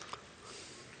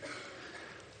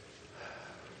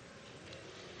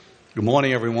Good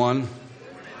morning, everyone.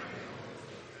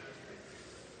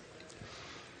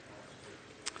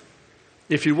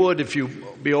 If you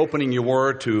be opening your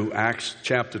word to Acts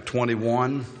chapter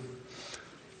 21.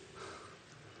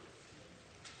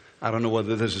 I don't know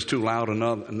whether this is too loud or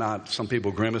not. Some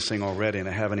people grimacing already and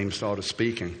I haven't even started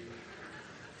speaking.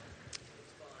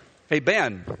 Hey,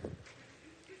 Ben,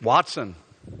 Watson,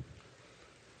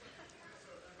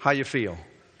 how you feel?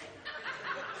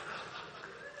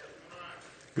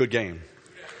 Good game.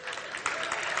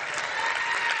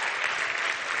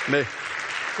 Wait.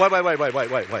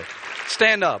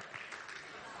 Stand up.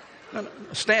 No,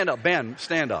 stand up, Ben.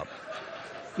 Stand up.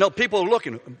 No, people are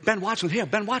looking. Ben Watson here.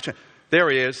 Ben Watson. There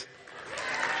he is.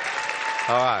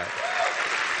 All right.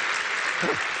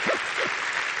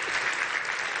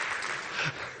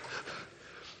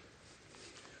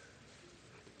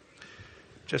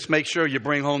 Just make sure you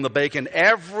bring home the bacon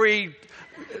every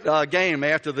game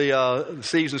after the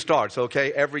season starts,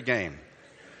 okay? Every game.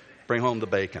 Bring home the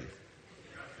bacon.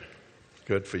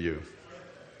 Good for you.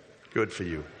 Good for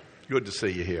you. Good to see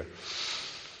you here.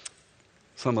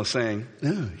 Some are saying,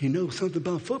 oh, he knows something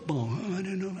about football. Oh, I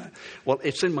didn't know that. Well,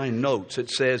 it's in my notes. It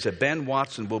says that Ben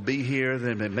Watson will be here.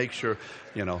 Then make sure,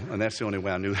 and that's the only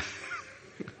way I knew.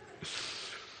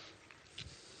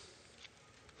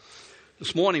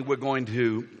 This morning we're going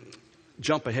to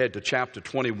jump ahead to chapter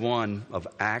 21 of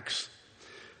Acts,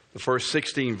 the first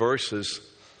 16 verses.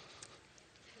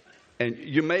 And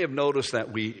you may have noticed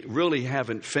that we really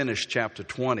haven't finished chapter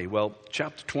 20. Well,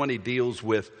 chapter 20 deals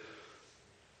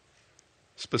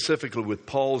specifically with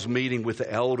Paul's meeting with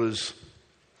the elders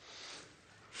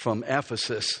from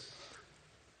Ephesus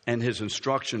and his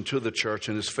instruction to the church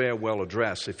and his farewell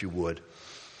address, if you would.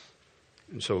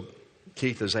 And so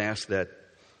Keith has asked that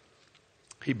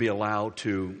he be allowed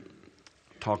to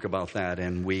talk about that,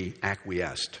 and we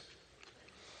acquiesced.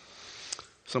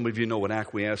 Some of you know what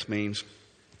acquiesce means.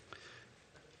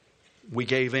 We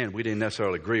gave in. We didn't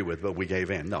necessarily agree with, but we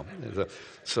gave in. No.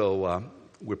 So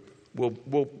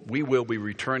we will be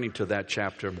returning to that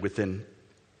chapter within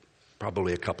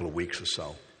probably a couple of weeks or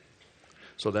so.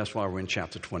 So that's why we're in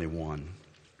chapter 21.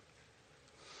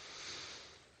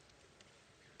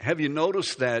 Have you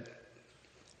noticed that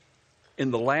in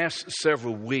the last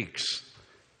several weeks,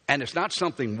 and it's not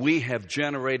something we have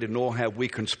generated nor have we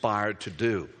conspired to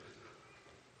do,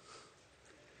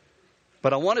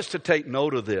 but I want us to take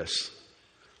note of this.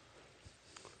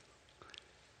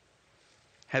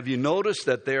 Have you noticed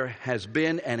that there has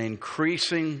been an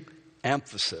increasing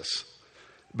emphasis?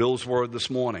 Bill's word this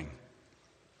morning,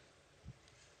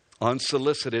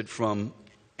 unsolicited from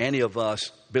any of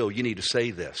us. Bill, you need to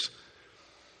say this.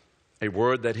 A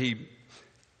word that he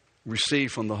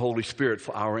received from the Holy Spirit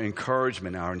for our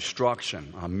encouragement, our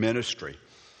instruction, our ministry.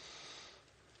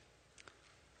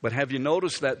 But have you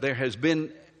noticed that there has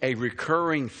been a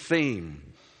recurring theme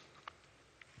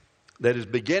that is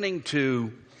beginning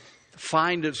to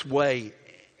find its way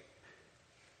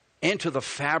into the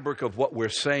fabric of what we're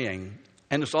saying,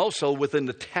 and it's also within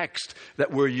the text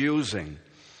that we're using.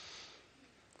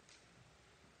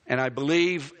 And I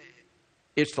believe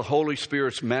it's the Holy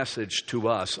Spirit's message to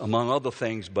us, among other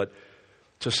things, but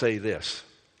to say this.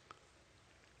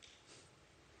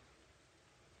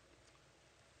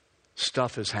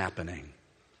 Stuff is happening.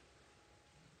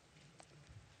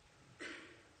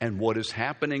 And what is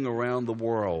happening around the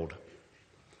world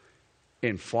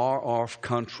in far-off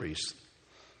countries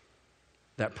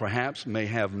that perhaps may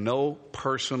have no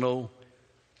personal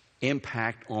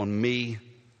impact on me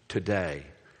today,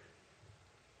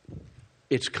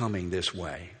 it's coming this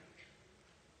way.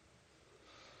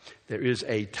 There is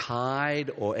a tide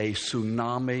or a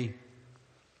tsunami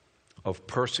of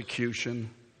persecution,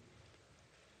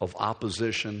 of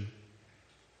opposition,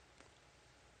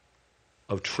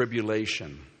 of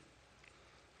tribulation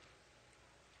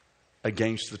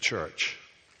against the church.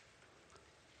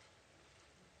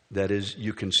 That is,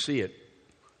 you can see it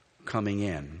coming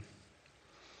in.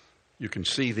 You can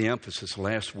see the emphasis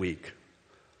last week,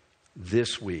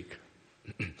 this week,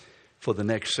 for the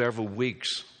next several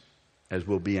weeks, as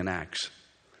we'll be in Acts,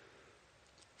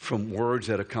 from words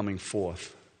that are coming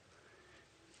forth.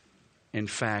 In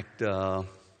fact, Kelly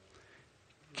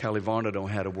Varnado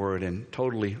had a word, and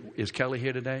totally, is Kelly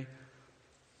here today?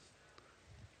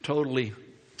 Totally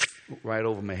right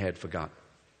over my head, forgot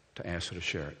to ask her to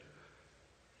share it.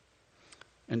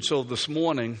 And so this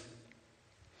morning,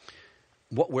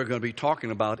 what we're going to be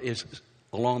talking about is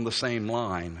along the same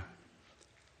line.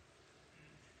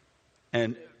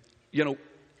 And,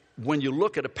 when you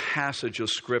look at a passage of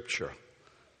Scripture,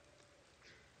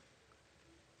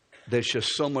 there's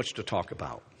just so much to talk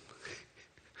about.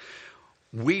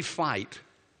 We fight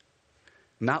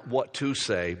Not what to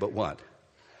say, but what?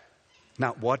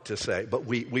 Not what to say, but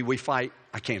we fight.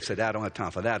 I can't say that. I don't have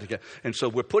time for that. And so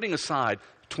we're putting aside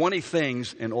 20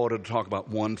 things in order to talk about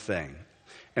one thing.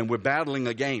 And we're battling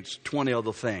against 20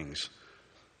 other things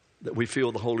that we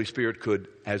feel the Holy Spirit could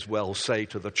as well say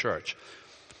to the church.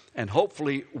 And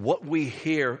hopefully what we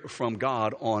hear from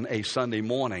God on a Sunday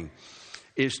morning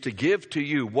is to give to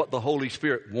you what the Holy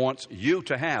Spirit wants you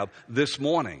to have this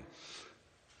morning.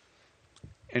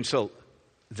 And so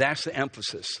that's the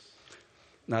emphasis.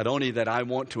 Not only that I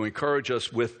want to encourage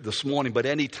us with this morning, but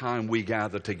any time we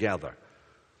gather together.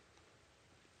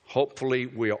 Hopefully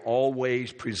we are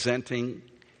always presenting,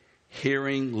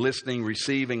 hearing, listening,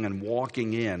 receiving, and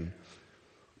walking in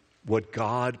what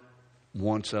God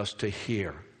wants us to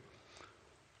hear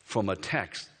from a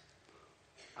text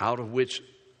out of which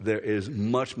there is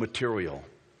much material,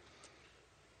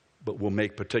 but we'll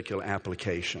make particular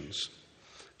applications.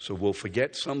 So we'll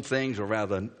forget some things, or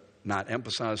rather not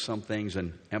emphasize some things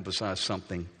and emphasize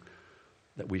something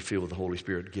that we feel the Holy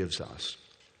Spirit gives us.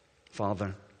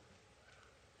 Father,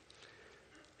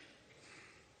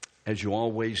 as you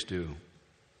always do,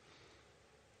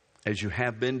 as you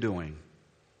have been doing,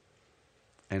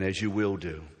 and as you will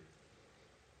do,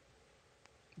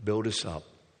 build us up,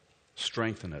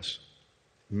 strengthen us,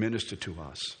 minister to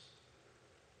us.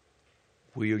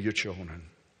 We are your children,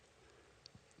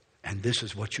 and this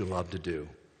is what you love to do.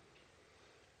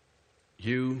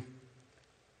 You,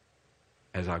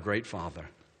 as our great Father,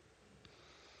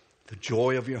 the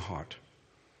joy of your heart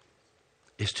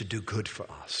is to do good for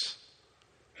us.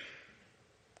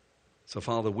 So,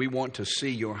 Father, we want to see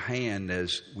your hand,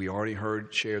 as we already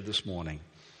heard shared this morning,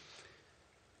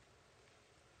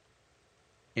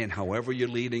 in however you're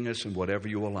leading us and whatever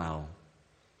you allow.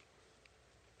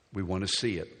 We want to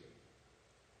see it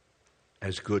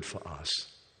as good for us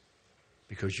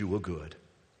because you are good.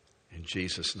 In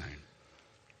Jesus' name,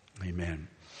 amen.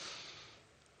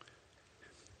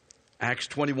 Acts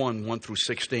 21, 1 through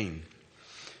 16.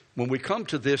 When we come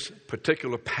to this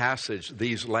particular passage,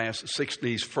 these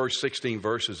first 16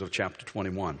 verses of chapter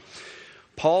 21,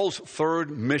 Paul's third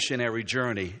missionary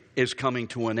journey is coming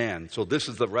to an end. So this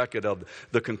is the record of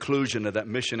the conclusion of that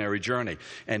missionary journey.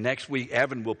 And next week,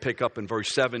 Evan will pick up in verse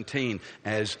 17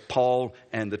 as Paul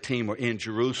and the team are in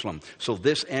Jerusalem. So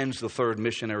this ends the third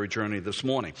missionary journey this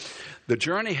morning. The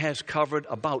journey has covered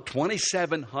about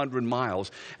 2,700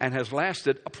 miles and has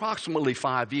lasted approximately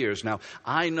 5 years. Now,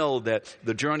 I know that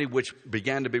the journey which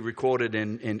began to be recorded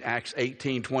in Acts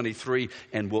 18:23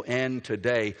 and will end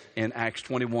today in Acts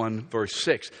 21, verse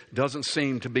 6, doesn't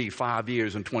seem to be 5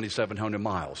 years and 2,700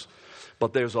 miles.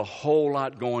 But there's a whole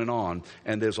lot going on,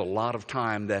 and there's a lot of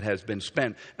time that has been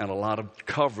spent and a lot of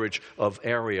coverage of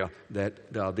area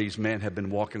that these men have been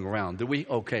walking around. Do we?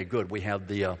 Okay, good. We have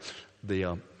the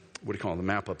what do you call it, the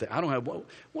map up there. I don't have,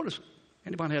 what is,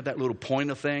 anybody have that little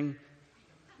pointer thing?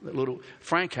 That little,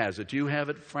 Frank has it. Do you have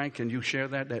it, Frank? Can you share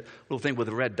that? That little thing with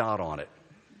a red dot on it.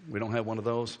 We don't have one of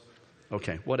those?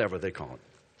 Okay, whatever they call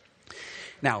it.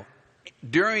 Now,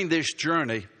 during this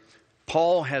journey,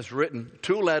 Paul has written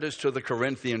 2 letters to the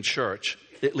Corinthian church,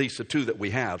 at least the 2 that we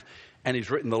have, and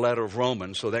he's written the letter of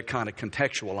Romans, so that kind of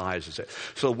contextualizes it.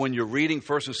 So when you're reading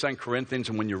 1st and 2nd Corinthians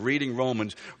and when you're reading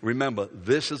Romans, remember,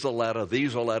 this is a letter,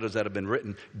 these are letters that have been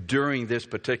written during this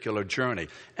particular journey.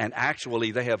 And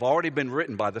actually, they have already been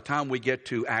written. By the time we get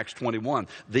to Acts 21,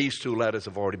 these 2 letters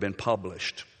have already been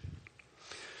published.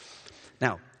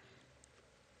 Now,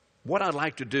 what I'd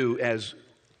like to do as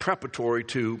preparatory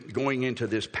to going into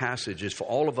this passage is for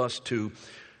all of us to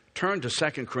turn to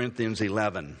 2 Corinthians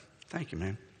 11. Thank you,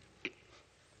 man.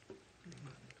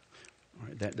 All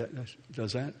right, that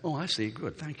does that? Oh, I see.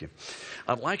 Good. Thank you.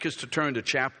 I'd like us to turn to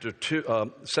chapter 2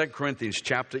 Corinthians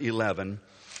chapter 11.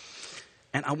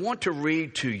 And I want to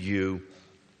read to you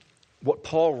what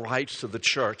Paul writes to the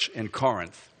church in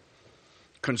Corinth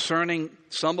concerning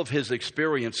some of his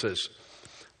experiences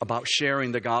about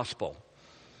sharing the gospel.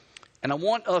 And I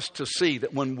want us to see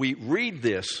that when we read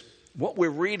this, what we're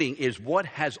reading is what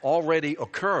has already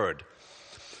occurred.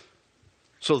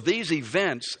 So these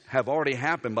events have already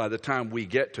happened by the time we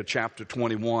get to chapter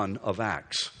 21 of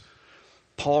Acts.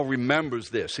 Paul remembers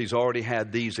this. He's already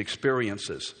had these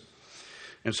experiences.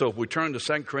 And so if we turn to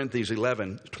 2 Corinthians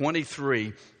 11,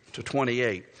 23 to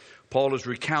 28, Paul is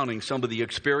recounting some of the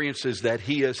experiences that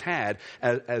he has had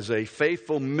as a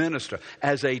faithful minister,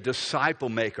 as a disciple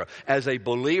maker, as a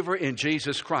believer in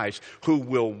Jesus Christ who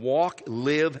will walk,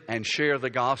 live, and share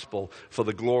the gospel for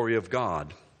the glory of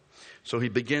God. So he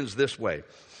begins this way.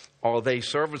 Are they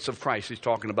servants of Christ? He's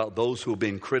talking about those who have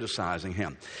been criticizing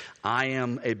him. I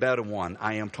am a better one.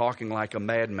 I am talking like a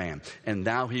madman. And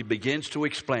now he begins to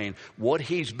explain what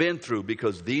he's been through,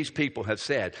 because these people have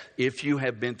said, if you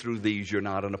have been through these, you're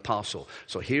not an apostle.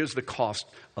 So here's the cost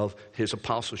of his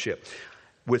apostleship.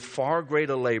 With far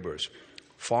greater labors,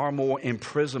 far more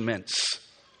imprisonments,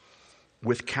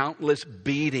 with countless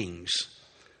beatings,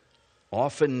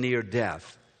 often near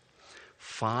death.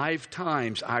 5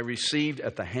 times I received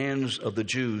at the hands of the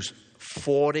Jews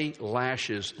 40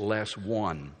 lashes less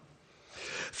one.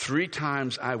 3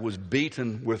 times I was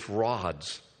beaten with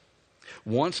rods.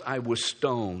 Once I was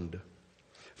stoned.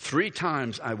 3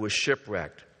 times I was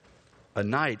shipwrecked. A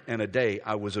night and a day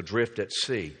I was adrift at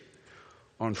sea.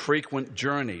 On frequent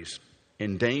journeys,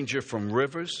 in danger from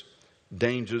rivers,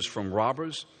 dangers from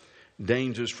robbers,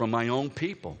 dangers from my own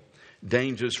people,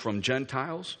 dangers from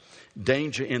Gentiles,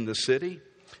 danger in the city,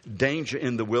 danger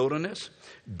in the wilderness,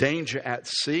 danger at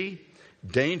sea,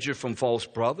 danger from false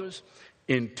brothers,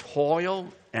 in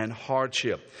toil and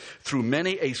hardship, through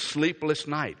many a sleepless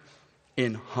night,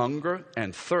 in hunger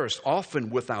and thirst,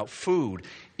 often without food,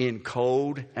 in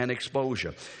cold and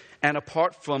exposure. And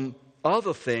apart from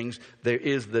other things, there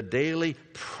is the daily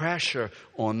pressure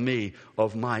on me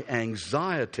of my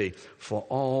anxiety for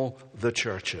all the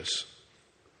churches.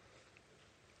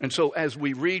 And so as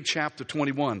we read chapter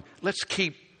 21, let's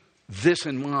keep this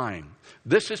in mind.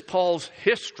 This is Paul's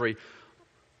history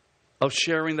of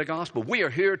sharing the gospel. We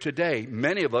are here today,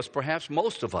 many of us, perhaps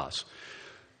most of us,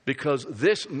 because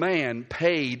this man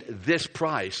paid this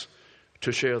price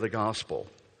to share the gospel.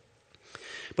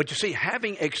 But you see,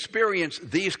 having experienced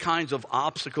these kinds of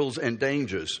obstacles and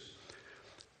dangers,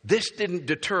 this didn't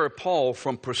deter Paul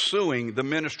from pursuing the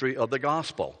ministry of the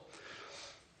gospel.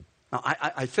 Now,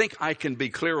 I think I can be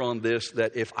clear on this,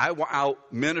 that if I were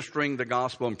out ministering the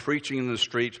gospel and preaching in the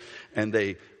streets and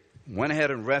they went ahead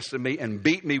and arrested me and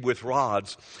beat me with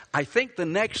rods, I think the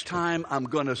next time I'm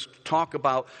going to talk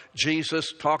about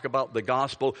Jesus, talk about the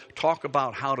gospel, talk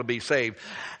about how to be saved,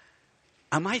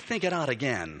 I might think it out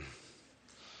again.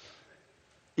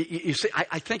 You see,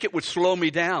 I think it would slow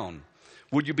me down.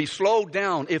 Would you be slowed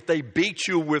down if they beat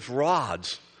you with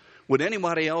rods? Would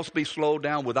anybody else be slowed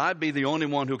down? Would I be the only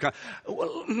one who can?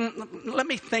 Well, let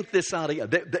me think this out again.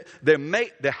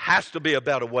 There has to be a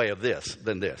better way of this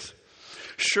than this.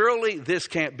 Surely this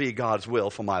can't be God's will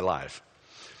for my life.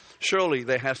 Surely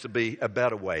there has to be a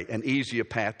better way, an easier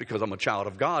path, because I'm a child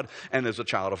of God. And as a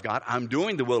child of God, I'm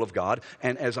doing the will of God.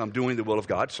 And as I'm doing the will of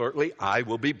God, certainly I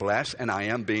will be blessed, and I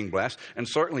am being blessed. And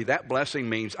certainly that blessing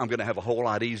means I'm going to have a whole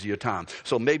lot easier time.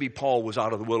 So maybe Paul was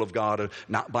out of the will of God, or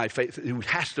not by faith. He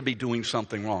has to be doing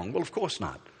something wrong. Well, of course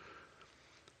not.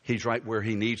 He's right where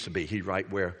he needs to be. He's right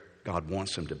where God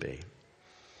wants him to be.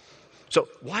 So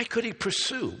why could he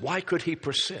pursue? Why could he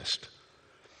persist?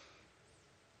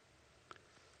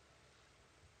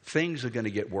 Things are going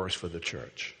to get worse for the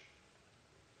church.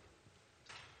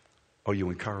 Are you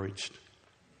encouraged?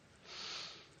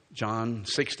 John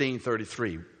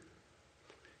 16:33,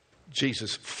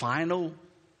 Jesus' final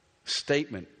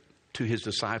statement to his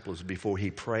disciples before he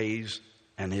prays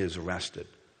and is arrested.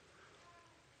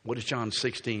 What does John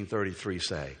 16:33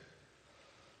 say?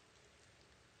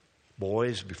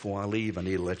 Boys, before I leave, I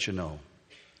need to let you know,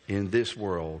 in this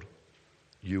world,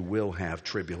 you will have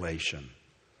tribulation.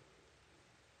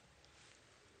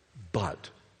 But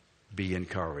be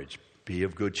encouraged. Be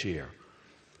of good cheer.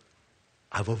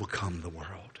 I've overcome the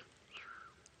world.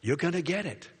 You're going to get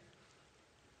it.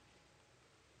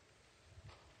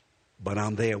 But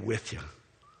I'm there with you.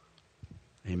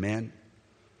 Amen?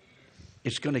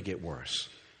 It's going to get worse.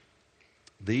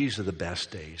 These are the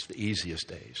best days, the easiest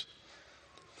days.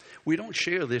 We don't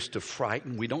share this to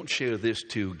frighten. We don't share this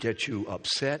to get you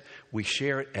upset. We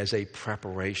share it as a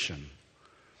preparation.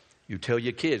 You tell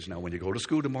your kids, now when you go to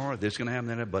school tomorrow, this is going to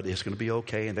happen, but it's going to be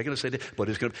okay. And they're going to say that, but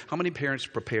it's going to. How many parents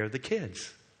prepare the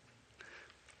kids?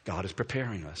 God is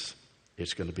preparing us.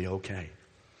 It's going to be okay.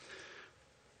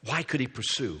 Why could he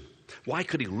pursue? Why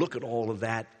could he look at all of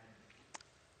that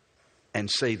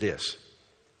and say this?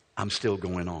 I'm still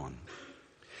going on.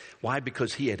 Why?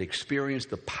 Because he had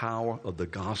experienced the power of the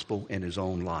gospel in his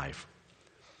own life.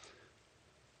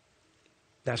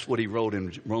 That's what he wrote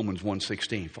in Romans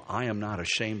 1:16. For I am not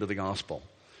ashamed of the gospel,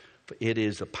 for it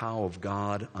is the power of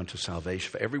God unto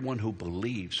salvation for everyone who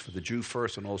believes, for the Jew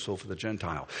first and also for the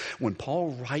Gentile. When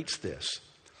Paul writes this,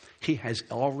 he has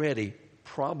already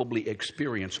probably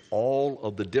experienced all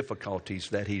of the difficulties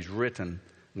that he's written.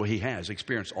 Well, he has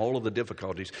experienced all of the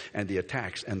difficulties and the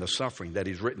attacks and the suffering that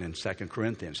he's written in 2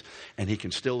 Corinthians. And he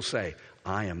can still say,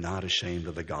 I am not ashamed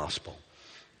of the gospel.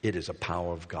 It is a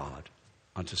power of God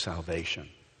unto salvation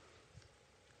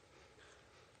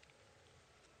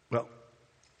Well,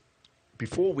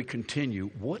 before we continue,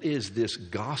 what is this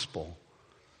gospel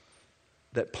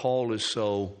that Paul is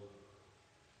so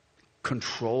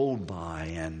controlled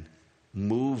by and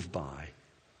moved by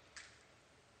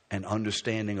and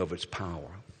understanding of its power?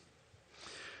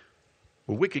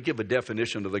 Well, we could give a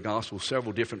definition of the gospel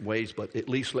several different ways, but at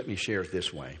least let me share it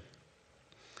this way.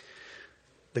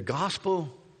 The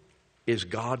gospel is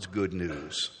God's good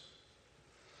news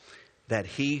that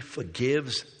He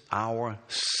forgives our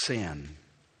sin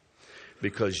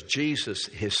because Jesus,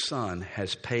 His Son,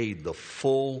 has paid the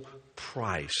full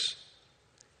price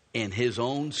in His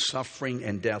own suffering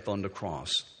and death on the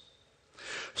cross,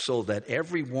 so that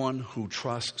everyone who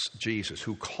trusts Jesus,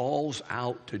 who calls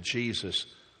out to Jesus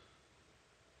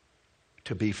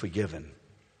to be forgiven,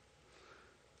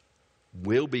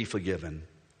 will be forgiven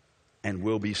and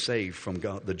will be saved from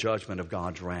God, the judgment of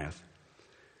God's wrath,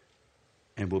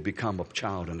 and will become a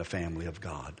child in the family of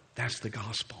God. That's the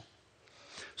gospel.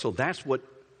 So that's what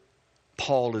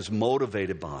Paul is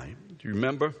motivated by. Do you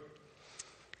remember?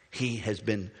 He has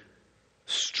been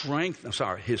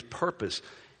his purpose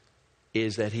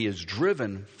is that he is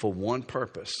driven for one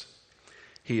purpose.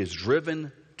 He is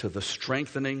driven to the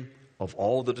strengthening of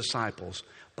all the disciples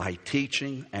by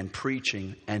teaching and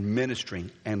preaching and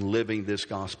ministering and living this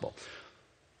gospel.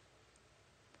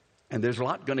 And there's a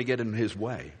lot going to get in his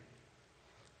way.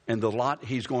 And the lot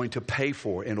he's going to pay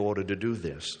for in order to do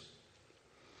this.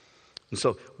 And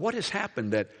so what has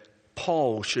happened that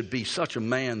Paul should be such a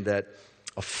man that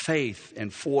of faith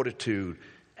and fortitude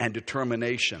and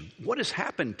determination? What has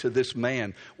happened to this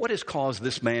man? What has caused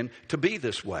this man to be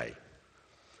this way?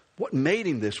 What made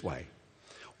him this way?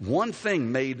 One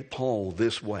thing made Paul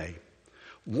this way.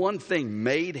 One thing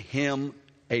made him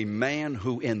a man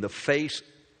who, in the face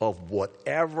of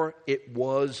whatever it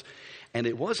was, and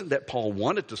it wasn't that Paul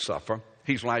wanted to suffer.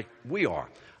 He's like we are.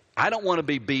 I don't want to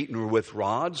be beaten with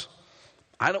rods.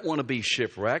 I don't want to be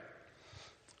shipwrecked.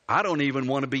 I don't even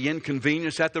want to be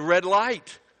inconvenienced at the red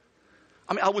light.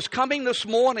 I mean, I was coming this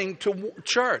morning to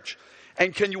church,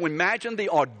 and can you imagine the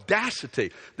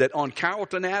audacity that on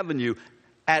Carrollton Avenue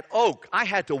at Oak, I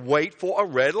had to wait for a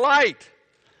red light.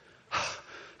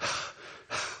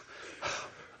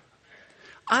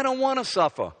 I don't want to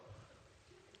suffer.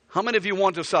 How many of you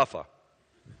want to suffer?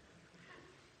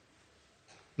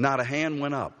 Not a hand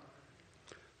went up.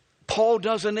 Paul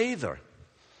doesn't either.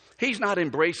 He's not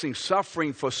embracing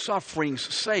suffering for suffering's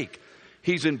sake.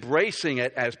 He's embracing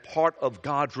it as part of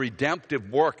God's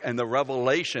redemptive work and the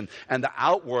revelation and the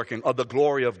outworking of the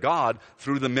glory of God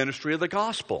through the ministry of the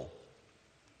gospel.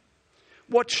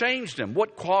 What changed him?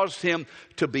 What caused him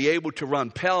to be able to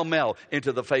run pell-mell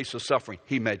into the face of suffering?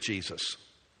 He met Jesus.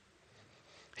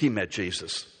 He met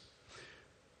Jesus.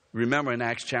 Remember in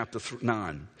Acts chapter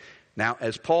 9. Now,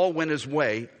 as Paul went his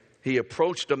way, he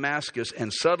approached Damascus,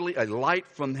 and suddenly a light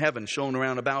from heaven shone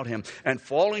around about him. And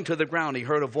falling to the ground, he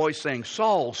heard a voice saying,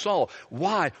 "Saul, Saul,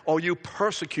 why are you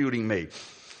persecuting me?"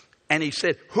 And he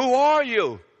said, "Who are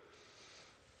you?"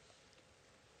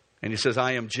 And he says,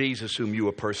 "I am Jesus whom you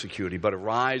are persecuting. But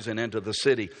arise and enter the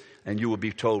city, and you will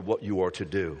be told what you are to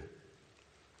do."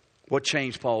 What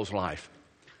changed Paul's life?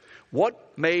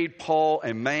 What made Paul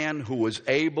a man who was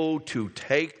able to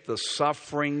take the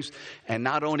sufferings and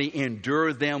not only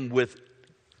endure them with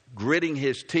gritting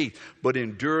his teeth, but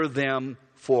endure them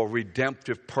for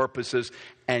redemptive purposes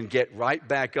and get right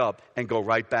back up and go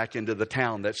right back into the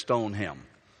town that stoned him?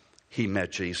 He met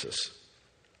Jesus.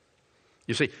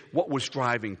 You see, what was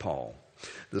driving Paul?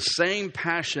 The same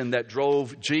passion that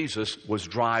drove Jesus was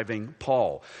driving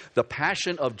Paul. The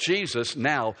passion of Jesus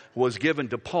now was given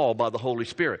to Paul by the Holy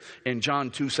Spirit. In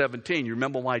John 2:17, you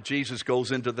remember why Jesus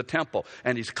goes into the temple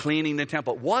and he's cleaning the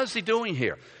temple. What is he doing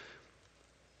here?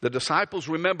 The disciples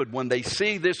remembered when they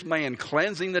see this man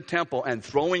cleansing the temple and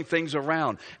throwing things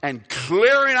around and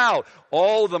clearing out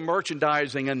all the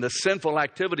merchandising and the sinful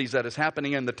activities that is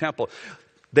happening in the temple.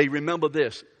 They remember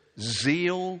this: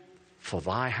 zeal for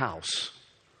thy house.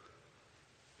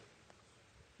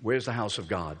 Where's the house of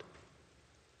God?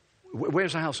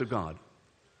 Where's the house of God?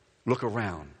 Look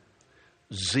around.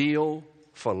 Zeal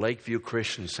for Lakeview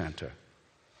Christian Center.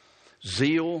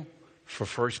 Zeal for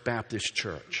First Baptist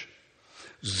Church.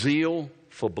 Zeal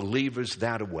for believers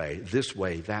that way, this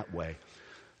way, that way.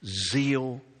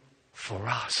 Zeal for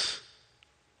us.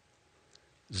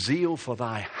 Zeal for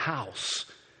thy house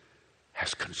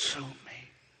has consumed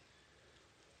me.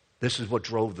 This is what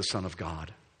drove the Son of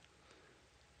God.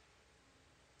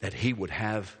 That he would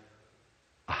have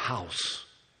a house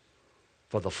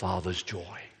for the Father's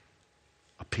joy.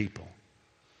 A people.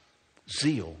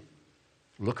 Zeal.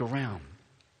 Look around.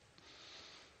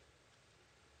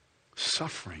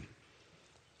 Suffering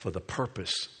for the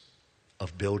purpose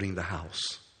of building the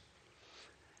house.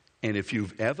 And if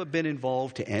you've ever been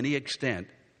involved to any extent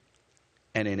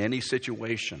and in any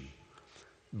situation,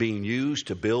 being used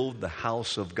to build the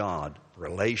house of God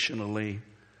relationally,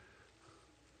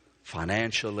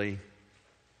 financially,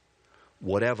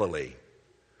 whateverly,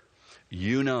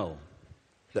 you know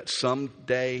that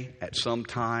someday, at some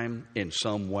time, in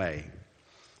some way,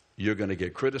 you're going to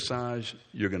get criticized,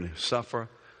 you're going to suffer,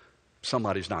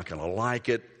 somebody's not going to like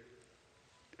it.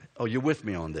 Oh, you're with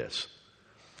me on this.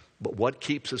 But what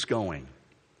keeps us going?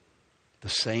 The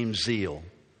same zeal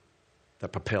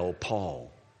that propelled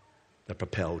Paul, that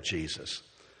propelled Jesus.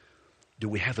 Do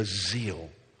we have a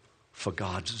zeal for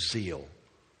God's zeal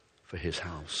for his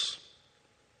house?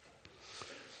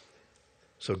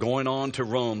 So going on to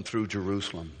Rome through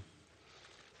Jerusalem.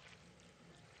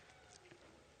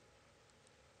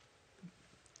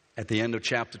 At the end of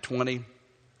chapter 20,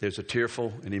 there's a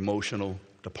tearful and emotional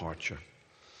departure.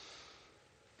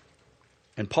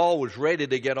 And Paul was ready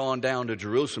to get on down to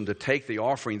Jerusalem to take the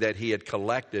offering that he had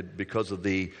collected because of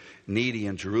the needy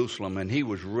in Jerusalem. And he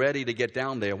was ready to get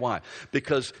down there. Why?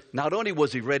 Because not only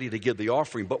was he ready to give the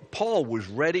offering, but Paul was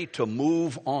ready to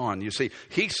move on. You see,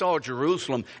 he saw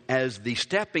Jerusalem as the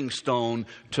stepping stone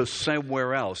to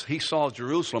somewhere else. He saw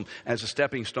Jerusalem as a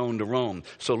stepping stone to Rome.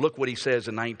 So look what he says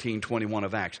in 19:21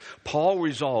 of Acts. Paul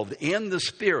resolved in the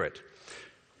Spirit,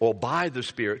 or by the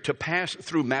Spirit, to pass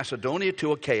through Macedonia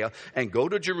to Achaia and go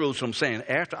to Jerusalem, saying,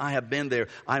 after I have been there,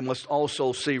 I must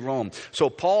also see Rome. So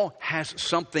Paul has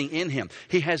something in him.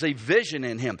 He has a vision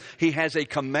in him. He has a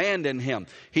command in him.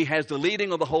 He has the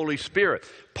leading of the Holy Spirit.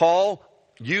 Paul,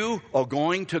 you are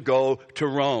going to go to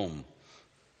Rome.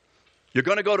 You're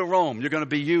going to go to Rome. You're going to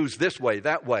be used this way,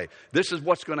 that way. This is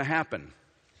what's going to happen.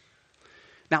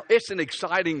 Now, it's an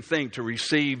exciting thing to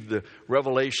receive the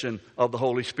revelation of the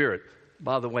Holy Spirit.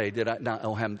 By the way, I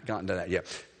haven't gotten to that yet,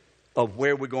 of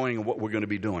where we're going and what we're going to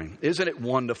be doing. Isn't it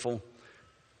wonderful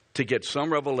to get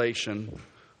some revelation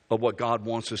of what God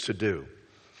wants us to do?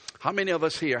 How many of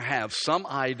us here have some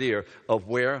idea of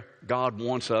where God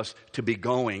wants us to be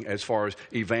going as far as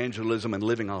evangelism and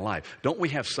living our life? Don't we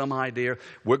have some idea?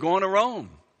 We're going to Rome.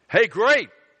 Hey, great.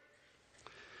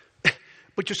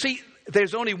 But you see,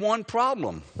 there's only one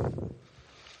problem.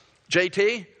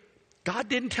 JT, God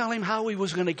didn't tell him how he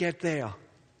was going to get there.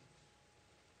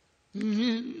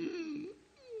 You're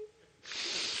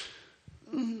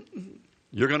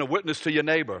going to witness to your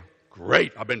neighbor.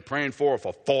 Great. I've been praying for her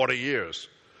for 40 years.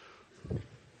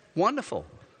 Wonderful.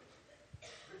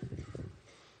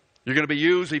 You're going to be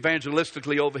used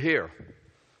evangelistically over here.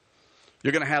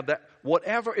 You're going to have that,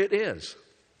 whatever it is.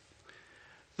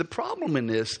 The problem in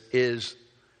this is,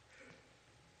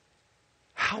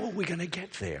 how are we going to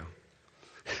get there?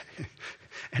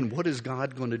 And what is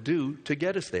God going to do to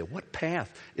get us there? What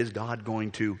path is God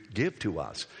going to give to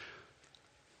us?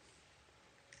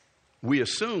 We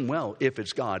assume, well, if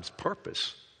it's God's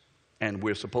purpose and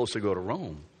we're supposed to go to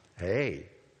Rome, hey,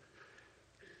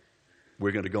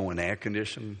 we're going to go in air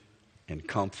conditioning, in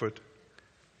comfort,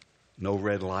 no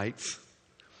red lights.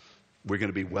 We're going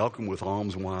to be welcomed with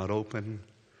arms wide open.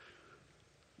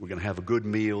 We're going to have good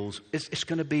meals. It's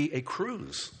going to be a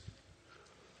cruise.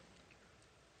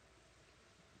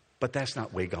 But that's not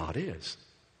the way God is.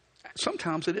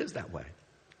 Sometimes it is that way.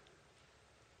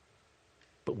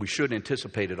 But we should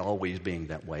anticipate it always being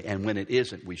that way. And when it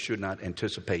isn't, we should not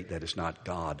anticipate that it's not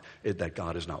God, that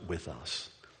God is not with us.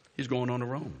 He's going on to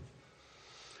Rome.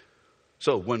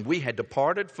 So when we had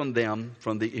departed from them,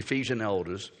 from the Ephesian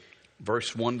elders,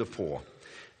 verse 1 to 4,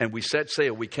 and we set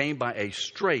sail, we came by a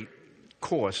straight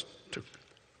course to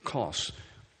Kos.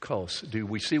 Kos. Do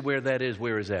we see where that is?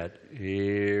 Where is that?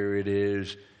 Here it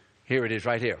is. Here it is,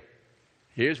 right here.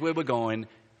 Here's where we're going,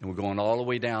 and we're going all the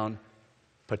way down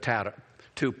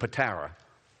to Patara.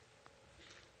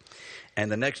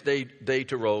 And the next day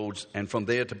to Rhodes, and from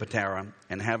there to Patara.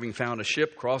 And having found a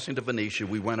ship crossing to Phoenicia,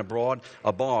 we went aboard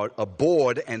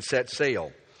and set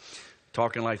sail.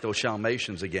 Talking like those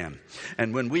Dalmatians again.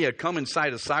 And when we had come in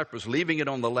sight of Cyprus, leaving it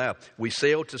on the left, we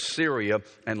sailed to Syria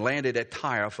and landed at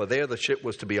Tyre, for there the ship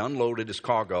was to be unloaded as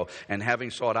cargo. And having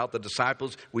sought out the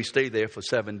disciples, we stayed there for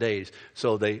 7 days.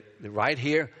 So they're right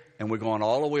here, and we're going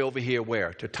all the way over here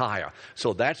where? To Tyre.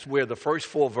 So that's where the first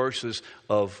 4 verses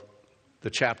of the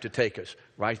chapter take us,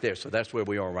 right there. So that's where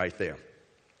we are right there.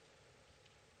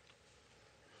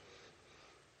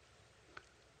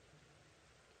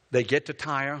 They get to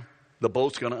Tyre. The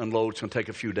boat's going to unload. It's going to take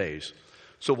a few days.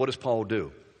 So what does Paul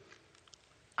do?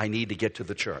 I need to get to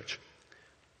the church.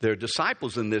 There are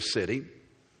disciples in this city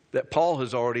that Paul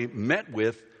has already met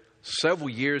with several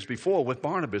years before with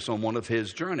Barnabas on one of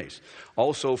his journeys.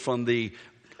 Also from the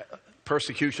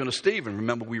persecution of Stephen.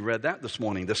 Remember, we read that this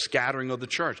morning, the scattering of the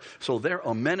church. So there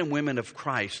are men and women of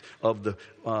Christ, of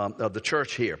the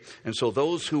church here. And so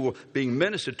those who were being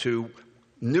ministered to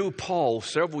knew Paul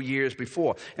several years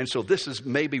before. And so this is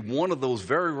maybe one of those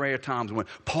very rare times when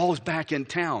Paul's back in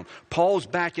town. Paul's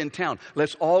back in town.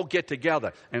 Let's all get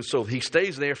together. And so he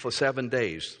stays there for 7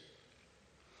 days.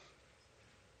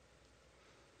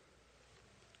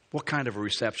 What kind of a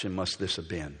reception must this have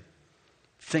been?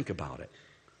 Think about it.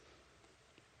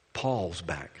 Paul's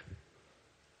back.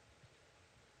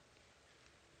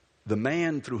 The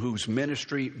man through whose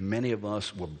ministry many of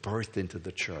us were birthed into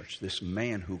the church. This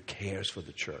man who cares for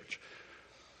the church,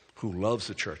 who loves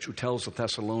the church, who tells the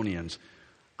Thessalonians,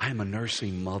 I'm a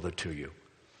nursing mother to you.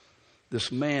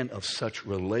 This man of such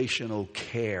relational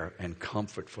care and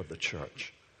comfort for the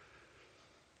church.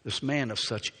 This man of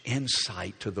such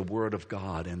insight to the Word of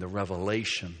God and the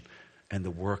revelation and the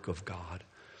work of God.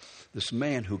 This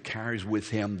man who carries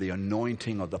with him the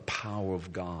anointing of the power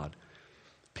of God.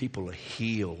 People are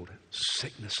healed.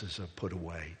 Sicknesses are put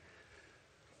away.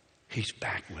 He's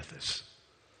back with us.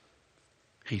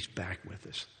 He's back with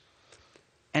us.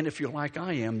 And if you're like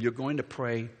I am, you're going to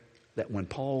pray that when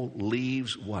Paul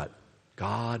leaves, what?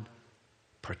 God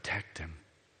protect him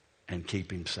and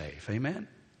keep him safe. Amen?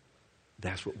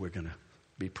 That's what we're going to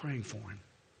be praying for him.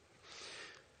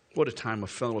 What a time of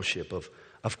fellowship,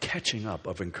 of catching up,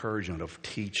 of encouragement, of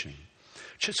teaching.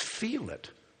 Just feel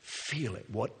it. Feel it,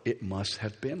 what it must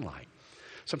have been like.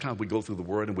 Sometimes we go through the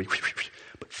Word and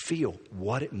but feel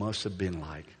what it must have been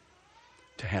like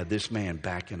to have this man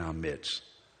back in our midst.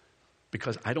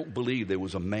 Because I don't believe there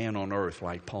was a man on earth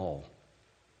like Paul.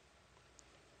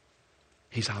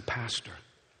 He's our pastor.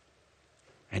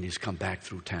 And he's come back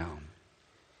through town.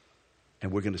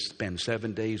 And we're going to spend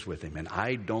 7 days with him. And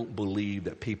I don't believe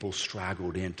that people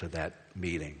straggled into that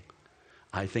meeting.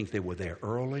 I think they were there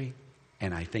early,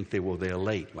 and I think they were there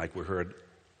late, like we heard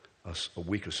a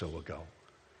week or so ago.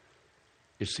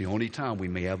 It's the only time we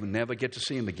may never get to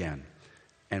see him again,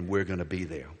 and we're going to be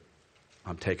there.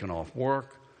 I'm taking off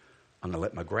work. I'm going to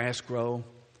let my grass grow.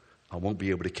 I won't be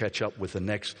able to catch up with the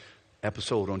next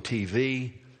episode on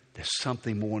TV. There's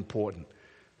something more important.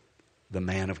 The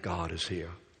man of God is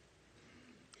here.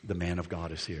 The man of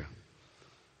God is here.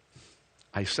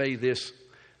 I say this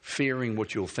fearing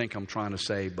what you'll think I'm trying to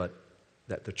say, but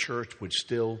that the church would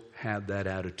still have that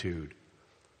attitude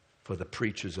for the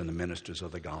preachers and the ministers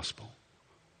of the gospel.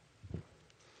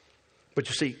 But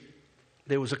you see,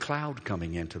 there was a cloud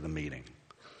coming into the meeting.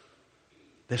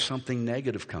 There's something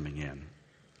negative coming in.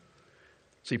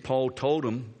 See, Paul told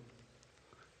him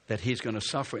that he's going to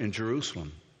suffer in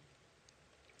Jerusalem.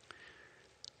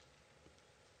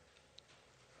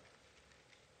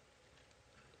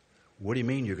 What do you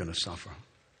mean you're going to suffer?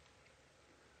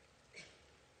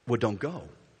 Well, don't go.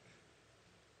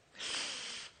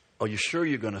 Are you sure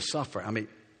you're going to suffer? I mean,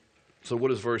 so what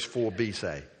does verse 4b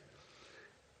say?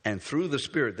 And through the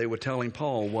Spirit, they were telling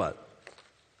Paul what?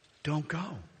 Don't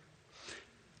go.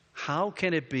 How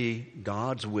can it be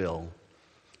God's will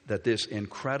that this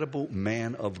incredible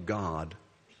man of God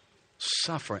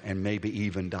suffer and maybe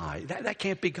even die? That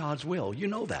can't be God's will. You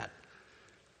know that.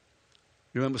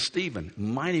 You remember Stephen,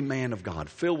 mighty man of God,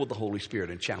 filled with the Holy Spirit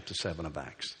in chapter 7 of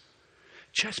Acts.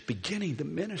 Just beginning the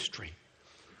ministry.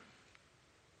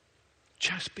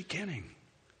 Just beginning.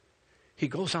 He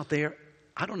goes out there.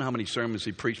 I don't know how many sermons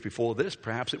he preached before this.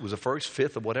 Perhaps it was the first,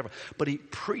 fifth, or whatever. But he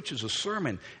preaches a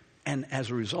sermon. And as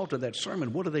a result of that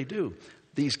sermon, what do?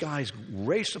 These guys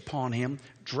race upon him,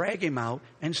 drag him out,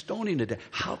 and stone him to death.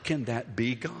 How can that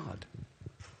be God?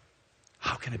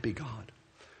 How can it be God?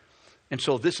 And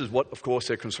so this is what, of course,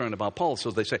 they're concerned about Paul.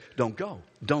 So they say, don't go.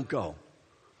 Don't go.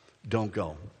 Don't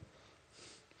go.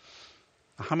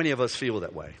 How many of us feel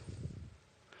that way?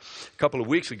 A couple of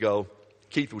weeks ago,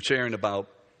 Keith was sharing about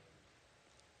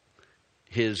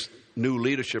his new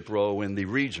leadership role in the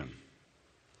region.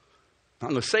 I'm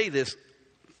going to say this,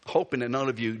 hoping that none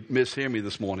of you mishear me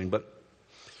this morning,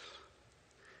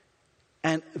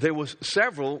 and there was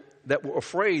several that were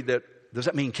afraid that, does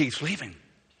that mean Keith's leaving?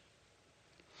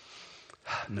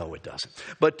 No, it doesn't.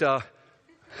 But don't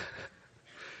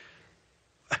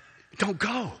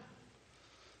go.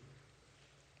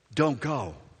 Don't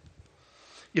go.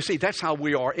 You see, that's how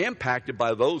we are impacted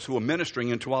by those who are ministering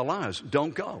into our lives.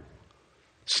 Don't go.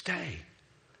 Stay.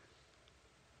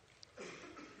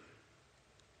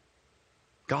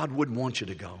 God wouldn't want you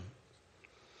to go.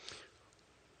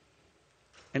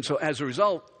 And so as a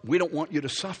result, we don't want you to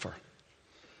suffer.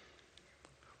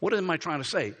 What am I trying to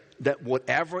say? That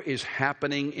whatever is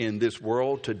happening in this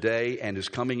world today and is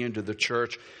coming into the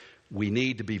church, we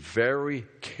need to be very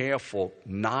careful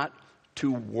not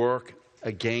to work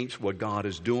against what God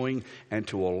is doing and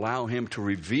to allow Him to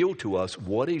reveal to us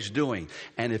what He's doing.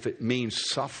 And if it means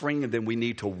suffering, then we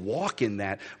need to walk in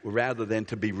that rather than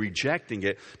to be rejecting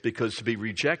it, because to be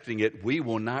rejecting it, we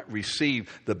will not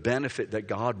receive the benefit that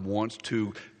God wants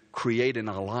to create in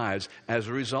our lives as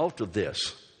a result of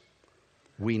this.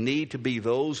 We need to be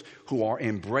those who are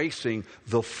embracing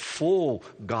the full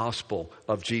gospel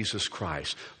of Jesus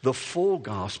Christ. The full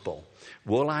gospel.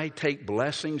 Will I take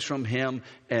blessings from Him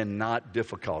and not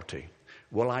difficulty?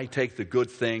 Will I take the good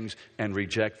things and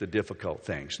reject the difficult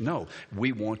things? No,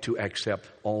 we want to accept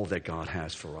all that God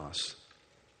has for us.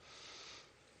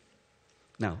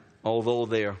 Now, although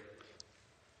their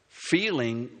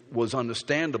feeling was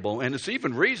understandable, and it's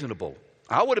even reasonable,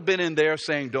 I would have been in there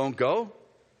saying, don't go.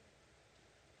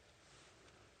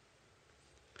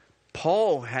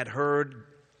 Paul had heard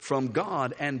from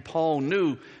God, and Paul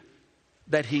knew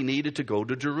that he needed to go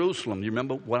to Jerusalem. You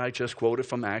remember what I just quoted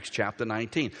from Acts chapter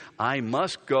 19. I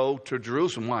must go to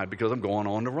Jerusalem. Why? Because I'm going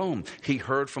on to Rome. He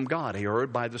heard from God. He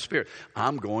heard by the Spirit.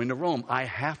 I'm going to Rome. I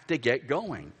have to get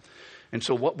going. And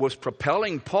so what was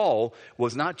propelling Paul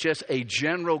was not just a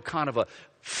general kind of a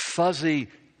fuzzy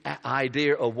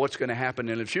idea of what's going to happen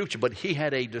in the future, but he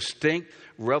had a distinct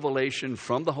revelation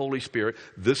from the Holy Spirit.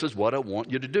 This is what I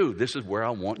want you to do. This is where I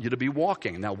want you to be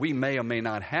walking. Now, we may or may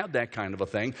not have that kind of a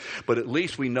thing, but at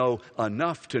least we know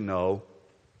enough to know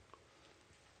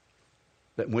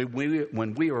that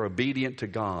when we are obedient to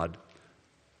God,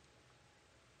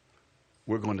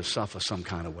 we're going to suffer some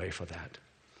kind of way for that.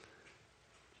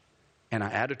 And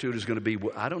our attitude is going to be,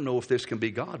 well, I don't know if this can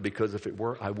be God, because if it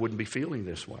were, I wouldn't be feeling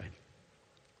this way.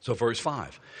 So verse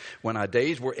 5, when our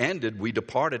days were ended, we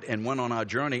departed and went on our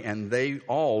journey, and they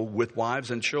all, with wives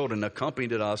and children,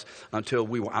 accompanied us until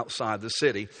we were outside the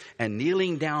city. And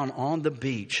kneeling down on the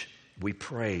beach, we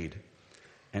prayed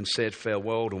and said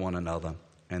farewell to one another.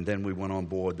 And then we went on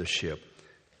board the ship,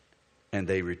 and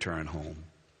they returned home.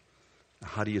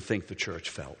 How do you think the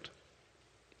church felt?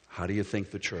 How do you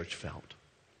think the church felt?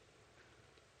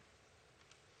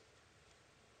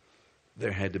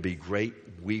 There had to be great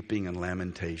weeping and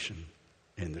lamentation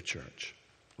in the church,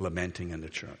 lamenting in the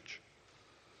church.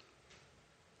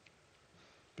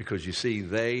 Because you see,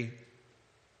 they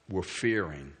were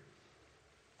fearing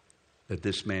that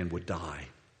this man would die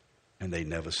and they'd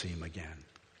never see him again.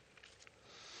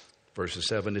 Verses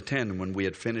 7 to 10, when we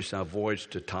had finished our voyage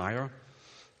to Tyre,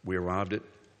 we arrived at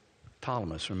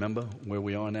Ptolemais. Remember where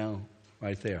we are now?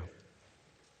 Right there.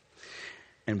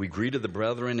 And we greeted the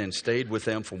brethren and stayed with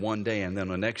them for one day. And then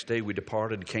the next day we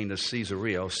departed and came to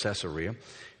Caesarea.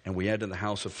 And we entered the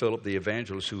house of Philip the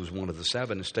evangelist, who was one of the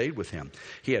 7, and stayed with him.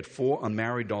 He had 4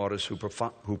 unmarried daughters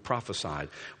who prophesied.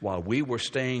 While we were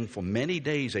staying for many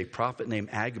days, a prophet named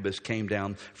Agabus came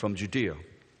down from Judea.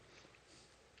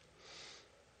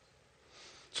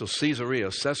 So Caesarea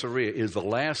is the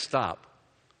last stop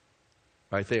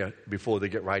right there before they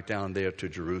get right down there to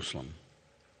Jerusalem.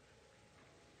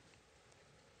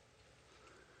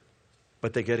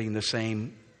 But they're getting the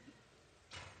same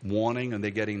warning and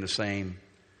they're getting the same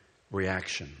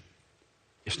reaction.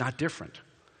 It's not different.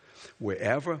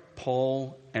 Wherever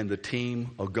Paul and the team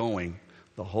are going,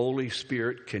 the Holy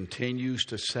Spirit continues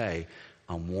to say,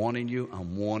 I'm warning you,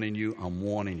 I'm warning you, I'm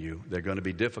warning you. There are going to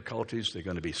be difficulties, there are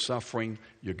going to be suffering,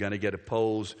 you're going to get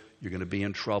opposed, you're going to be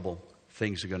in trouble,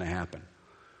 things are going to happen.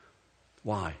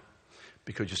 Why?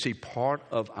 Because you see, part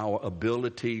of our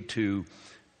ability to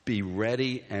be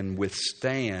ready and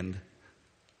withstand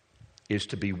is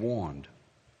to be warned.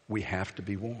 We have to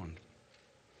be warned.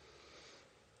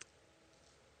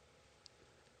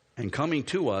 And coming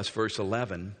to us, verse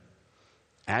 11,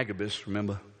 Agabus,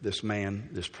 remember this man,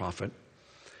 this prophet,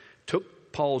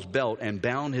 took Paul's belt and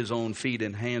bound his own feet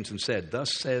and hands and said,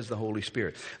 thus says the Holy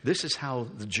Spirit, this is how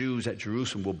the Jews at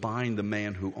Jerusalem will bind the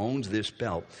man who owns this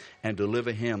belt and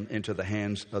deliver him into the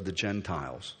hands of the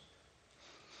Gentiles.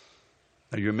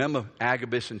 Now you remember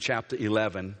Agabus in chapter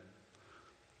 11,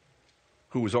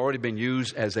 who has already been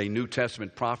used as a New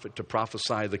Testament prophet to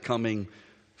prophesy the coming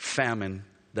famine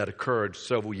that occurred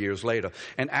several years later.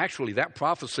 And actually that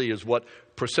prophecy is what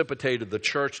precipitated the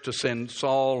church to send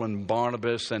Saul and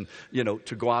Barnabas and,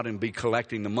 to go out and be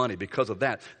collecting the money. Because of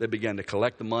that, they began to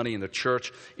collect the money, and the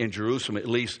church in Jerusalem at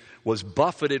least was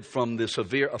buffeted from the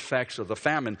severe effects of the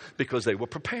famine because they were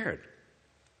prepared.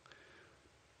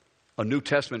 A New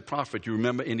Testament prophet, you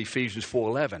remember in Ephesians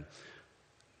 4:11,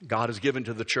 God has given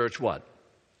to the church what?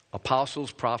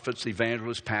 Apostles, prophets,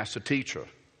 evangelists, pastor, teacher.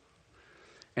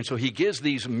 And so he gives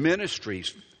these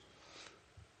ministries,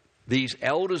 these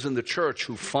elders in the church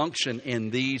who function in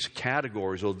these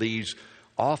categories or these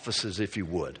offices, if you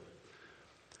would,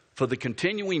 for the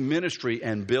continuing ministry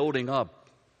and building up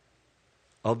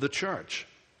of the church.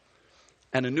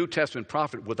 And a New Testament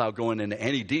prophet, without going into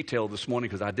any detail this morning,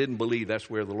 because I didn't believe that's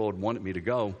where the Lord wanted me to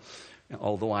go,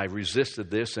 although I resisted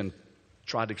this and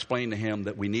tried to explain to him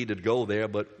that we needed to go there,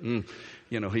 but,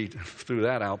 he threw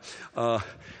that out.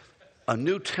 A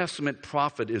New Testament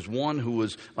prophet is one who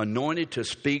is anointed to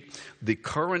speak the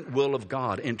current will of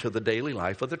God into the daily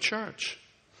life of the church.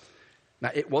 Now,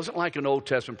 it wasn't like an Old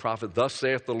Testament prophet, thus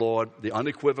saith the Lord, the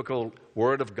unequivocal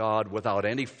word of God without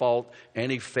any fault,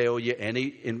 any failure,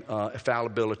 any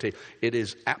fallibility. It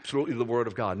is absolutely the word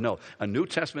of God. No, a New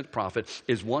Testament prophet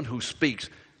is one who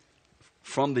speaks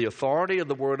from the authority of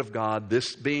the word of God,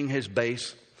 this being his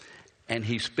base, and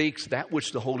he speaks that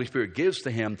which the Holy Spirit gives to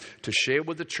him to share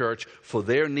with the church for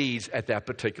their needs at that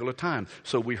particular time.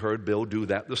 So we heard Bill do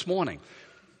that this morning.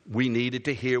 We needed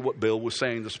to hear what Bill was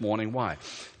saying this morning. Why?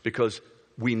 Because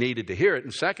we needed to hear it.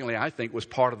 And secondly, I think was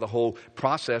part of the whole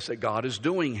process that God is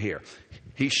doing here.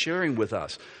 He's sharing with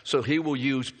us. So he will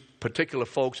use particular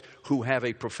folks who have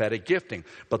a prophetic gifting.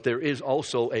 But there is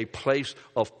also a place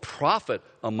of prophet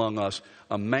among us,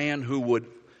 a man who would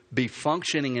be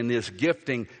functioning in this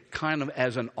gifting kind of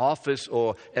as an office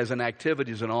or as an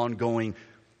activity, as an ongoing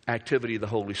activity of the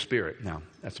Holy Spirit. Now,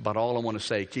 that's about all I want to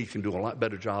say. Keith can do a lot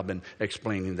better job in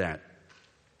explaining that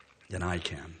than I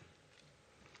can.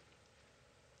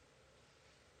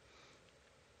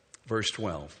 Verse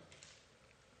 12.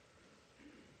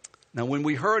 Now, when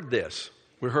we heard this,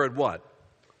 we heard what?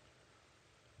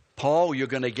 Paul, you're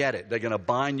going to get it. They're going to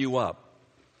bind you up.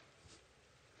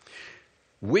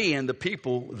 We and the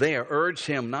people there urged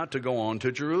him not to go on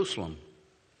to Jerusalem.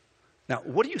 Now,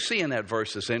 what do you see in that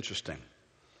verse that's interesting?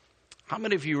 How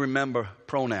many of you remember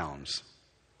pronouns?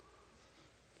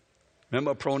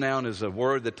 Remember, a pronoun is a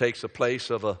word that takes the place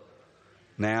of a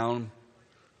noun,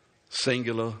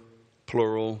 singular,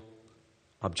 plural,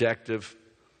 objective,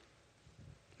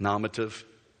 nominative.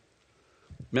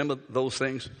 Remember those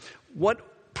things?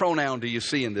 What pronoun do you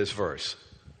see in this verse?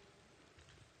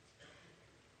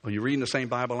 Are you reading the same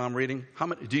Bible I'm reading? How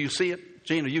many, do you see it?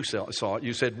 Gina, you saw it.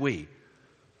 You said we.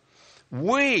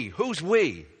 We. Who's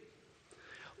we?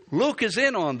 Luke is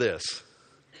in on this.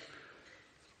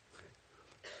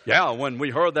 Yeah, when we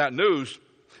heard that news,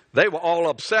 they were all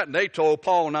upset and they told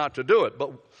Paul not to do it.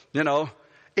 But,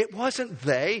 it wasn't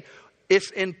they. It's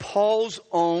in Paul's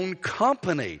own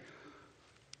company.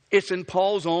 It's in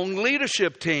Paul's own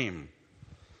leadership team.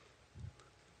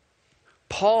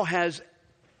 Paul has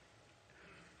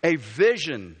a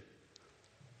vision,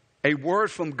 a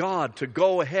word from God to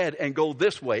go ahead and go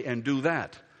this way and do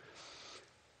that.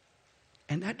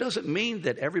 And that doesn't mean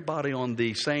that everybody in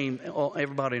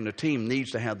the team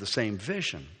needs to have the same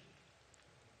vision.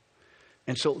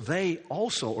 And so they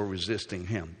also are resisting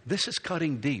him. This is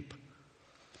cutting deep.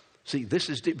 See, this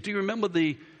is deep. Do you remember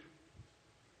the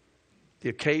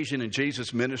occasion in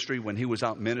Jesus' ministry when he was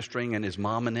out ministering and his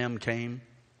mom and them came,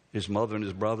 his mother and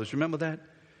his brothers? Remember that?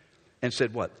 And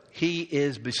said what? He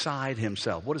is beside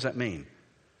himself. What does that mean?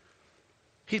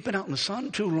 He's been out in the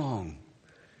sun too long.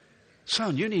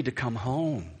 Son, you need to come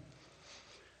home.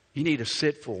 You need to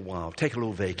sit for a while. Take a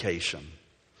little vacation.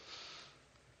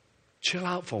 Chill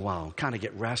out for a while. Kind of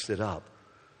get rested up.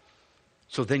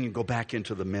 So then you go back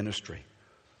into the ministry.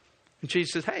 And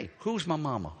Jesus says, hey, who's my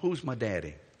mama? Who's my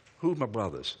daddy? Who's my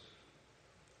brothers?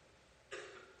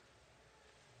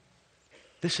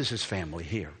 This is his family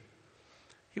here.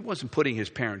 He wasn't putting his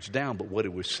parents down, but what he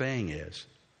was saying is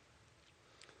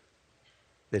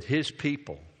that his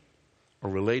people are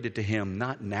related to him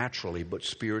not naturally, but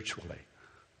spiritually.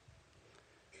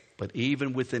 But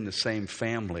even within the same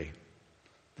family,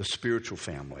 the spiritual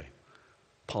family,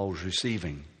 Paul's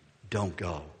receiving, don't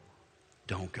go.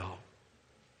 Don't go.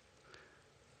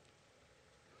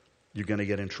 You're going to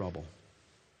get in trouble.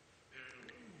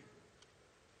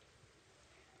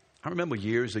 I remember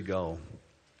years ago,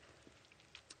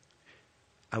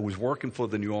 I was working for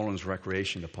the New Orleans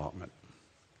Recreation Department.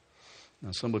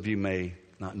 Now, some of you may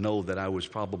not know that I was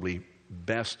probably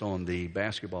best on the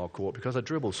basketball court because I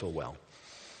dribble so well.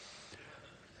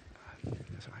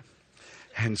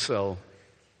 And so,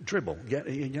 dribble.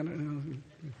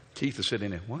 Keith is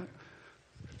sitting there. What?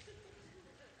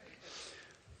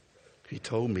 He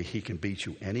told me he can beat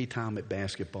you anytime at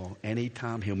basketball,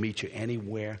 anytime he'll meet you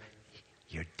anywhere.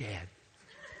 You're dead.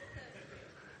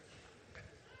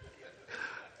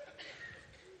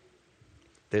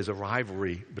 There's a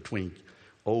rivalry between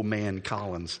old man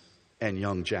Collins and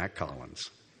young Jack Collins.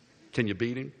 Can you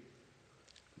beat him?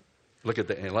 Look at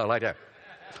that, like that.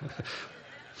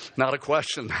 Not a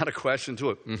question to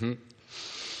it. Mm-hmm.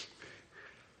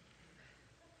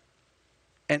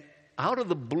 And out of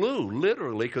the blue,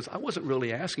 literally, because I wasn't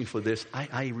really asking for this,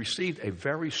 I received a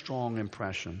very strong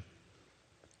impression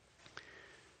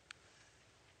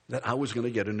that I was going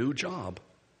to get a new job.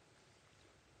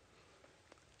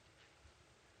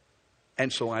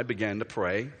 And so I began to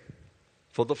pray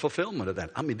for the fulfillment of that.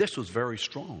 I mean, this was very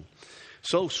strong.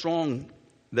 So strong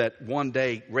that one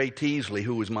day, Ray Teasley,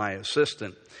 who was my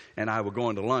assistant, and I were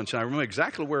going to lunch, and I remember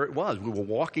exactly where it was. We were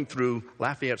walking through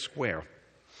Lafayette Square.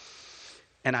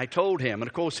 And I told him, and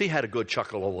of course he had a good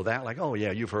chuckle over that, like, oh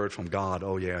yeah, you've heard from God.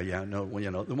 Oh yeah, no,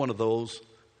 well, one of those.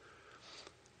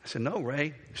 I said, no,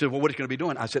 Ray. He said, well, what are you going to be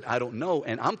doing? I said, I don't know.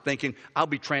 And I'm thinking I'll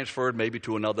be transferred maybe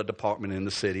to another department in the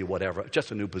city, whatever,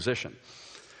 just a new position.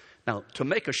 Now, to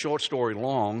make a short story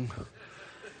long,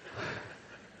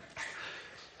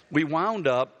 we wound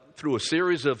up through a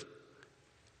series of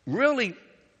really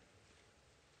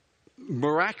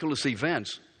miraculous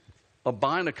events of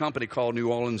buying a company called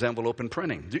New Orleans Envelope and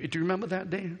Printing. Do you remember that,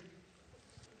 Dan?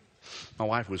 My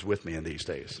wife was with me in these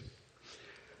days.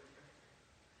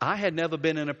 I had never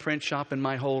been in a print shop in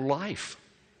my whole life.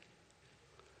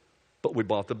 But we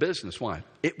bought the business. Why?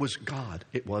 It was God.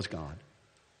 It was God.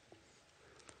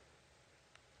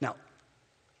 Now,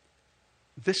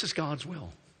 this is God's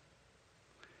will.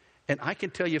 And I can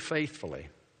tell you faithfully,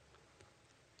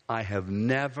 I have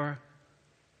never,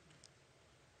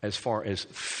 as far as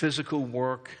physical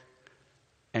work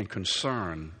and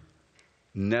concern,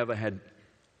 never had,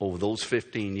 over those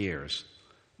 15 years,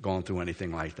 gone through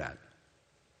anything like that.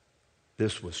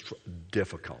 This was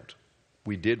difficult.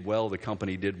 We did well. The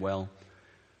company did well.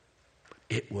 But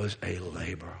it was a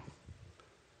labor.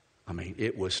 I mean,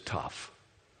 it was tough.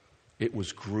 It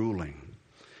was grueling.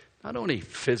 Not only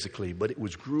physically, but it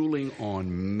was grueling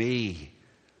on me.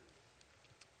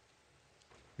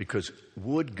 Because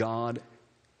would God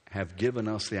have given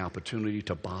us the opportunity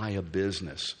to buy a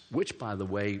business, which, by the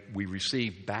way, we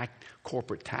received back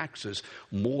corporate taxes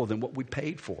more than what we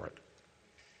paid for it?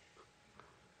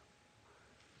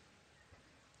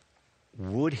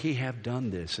 Would he have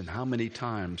done this? And how many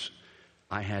times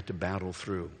I had to battle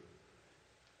through?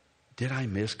 Did I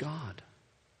miss God?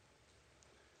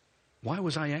 Why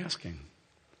was I asking?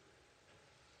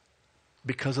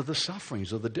 Because of the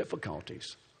sufferings, of the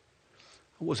difficulties.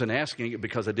 I wasn't asking it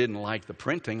because I didn't like the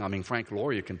printing. I mean, Frank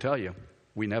Loria can tell you,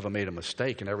 we never made a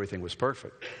mistake and everything was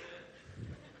perfect.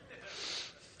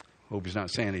 Hope he's not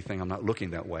saying anything. I'm not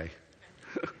looking that way.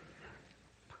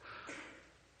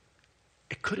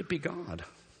 Could it be God?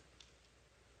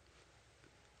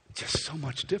 Just so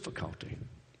much difficulty.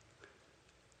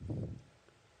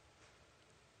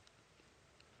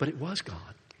 But it was God.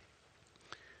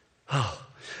 Oh,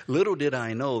 little did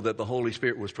I know that the Holy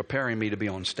Spirit was preparing me to be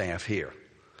on staff here.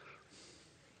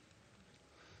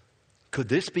 Could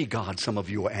this be God? Some of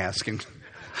you are asking.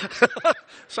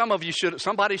 Somebody should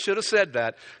have said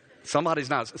that. Somebody's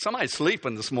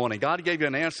sleeping this morning. God gave you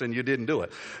an answer and you didn't do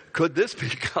it. Could this be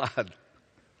God?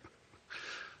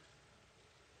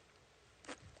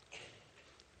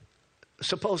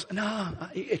 Suppose, no,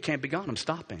 it can't be God. I'm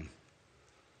stopping.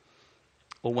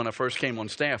 Well, when I first came on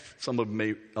staff, some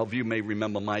of you may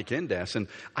remember Mike Indas. And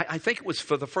I think it was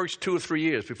for the first 2 or 3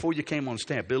 years before you came on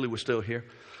staff. Billy was still here.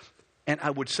 And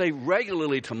I would say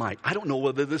regularly to Mike, I don't know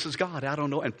whether this is God. I don't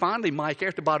know. And finally, Mike,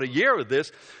 after about a year of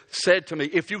this, said to me,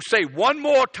 if you say one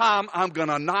more time, I'm going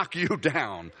to knock you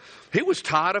down. He was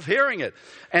tired of hearing it.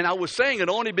 And I was saying it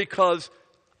only because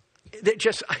it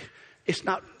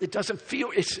doesn't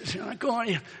feel, it's not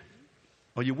going.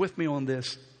 Are you with me on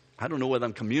this? I don't know whether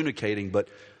I'm communicating, but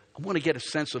I want to get a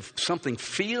sense of something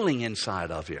feeling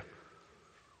inside of you.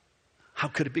 How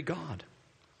could it be God?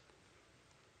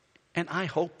 And I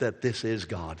hope that this is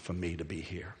God for me to be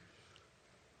here.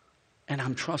 And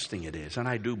I'm trusting it is, and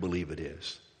I do believe it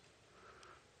is.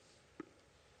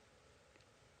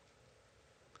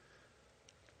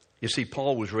 You see,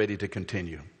 Paul was ready to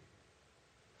continue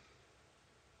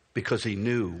because he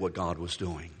knew what God was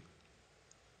doing.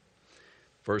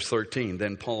 Verse 13,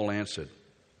 then Paul answered,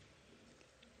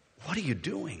 what are you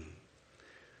doing?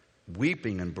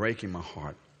 Weeping and breaking my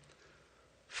heart.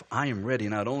 For I am ready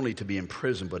not only to be in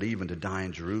prison, but even to die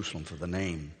in Jerusalem for the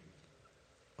name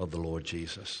of the Lord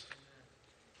Jesus.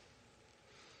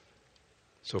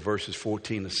 So verses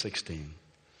 14 to 16.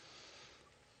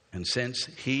 And since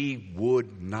he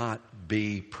would not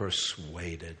be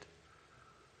persuaded,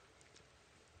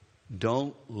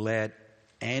 don't let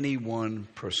anyone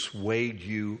persuade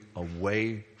you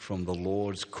away from the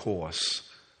Lord's course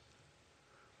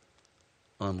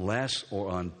unless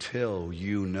or until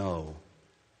you know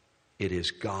it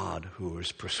is God who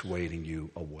is persuading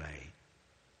you away.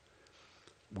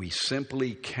 We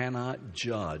simply cannot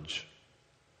judge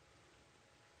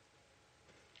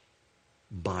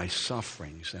by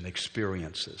sufferings and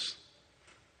experiences.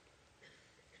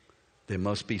 There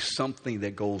must be something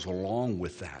that goes along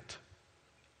with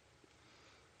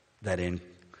that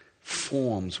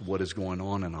informs what is going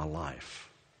on in our life.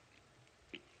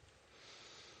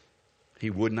 He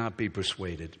would not be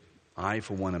persuaded. I,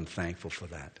 for one, am thankful for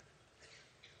that.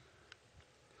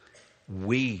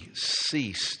 We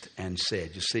ceased and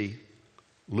said. You see,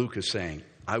 Luke is saying,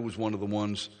 I was one of the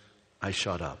ones, I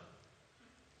shut up.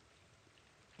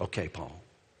 Okay, Paul.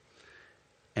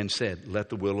 And said, let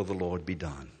the will of the Lord be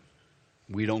done.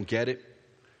 We don't get it.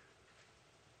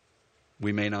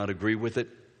 We may not agree with it.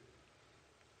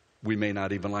 We may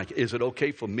not even like it. Is it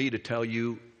okay for me to tell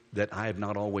you that I have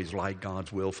not always liked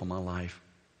God's will for my life?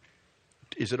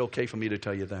 Is it okay for me to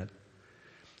tell you that?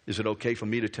 Is it okay for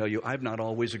me to tell you I've not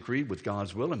always agreed with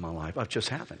God's will in my life? I just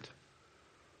haven't.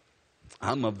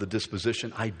 I'm of the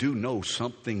disposition, I do know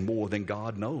something more than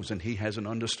God knows, and He hasn't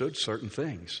understood certain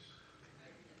things.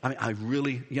 I mean, I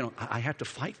really, I have to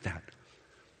fight that.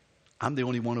 I'm the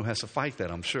only one who has to fight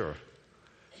that, I'm sure.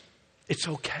 It's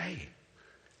okay.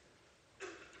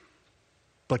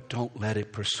 But don't let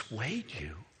it persuade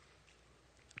you.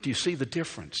 Do you see the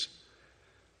difference?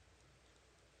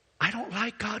 I don't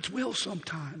like God's will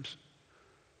sometimes.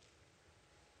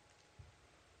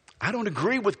 I don't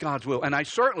agree with God's will, and I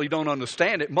certainly don't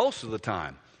understand it most of the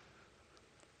time.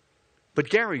 But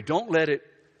Gary, don't let it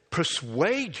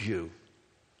persuade you.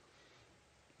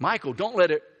 Michael, don't let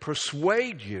it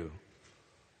persuade you.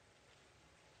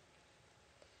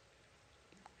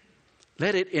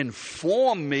 Let it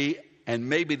inform me, and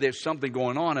maybe there's something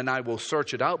going on and I will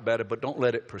search it out better, but don't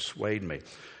let it persuade me.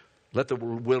 Let the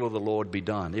will of the Lord be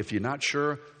done. If you're not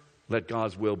sure, let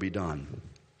God's will be done.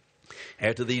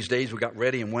 After these days, we got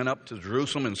ready and went up to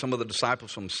Jerusalem, and some of the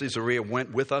disciples from Caesarea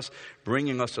went with us,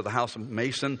 bringing us to the house of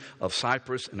Mason of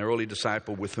Cyprus, an early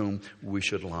disciple with whom we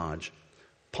should lodge.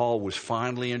 Paul was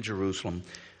finally in Jerusalem,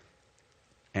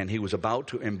 and he was about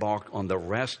to embark on the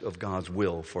rest of God's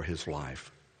will for his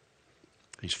life.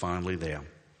 He's finally there.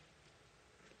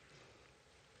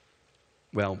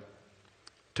 Well,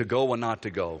 to go or not to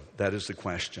go, that is the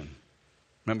question.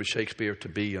 Remember Shakespeare, to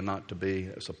be or not to be?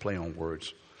 It's a play on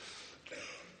words.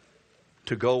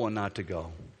 To go or not to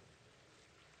go.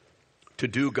 To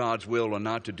do God's will or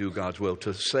not to do God's will.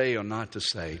 To say or not to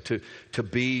say. To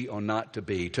be or not to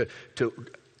be. To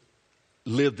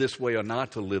live this way or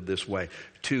not to live this way.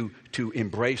 To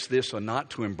embrace this or not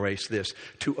to embrace this.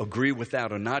 To agree with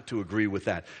that or not to agree with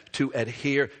that. To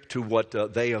adhere to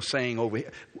what they are saying over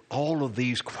here. All of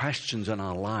these questions in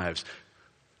our lives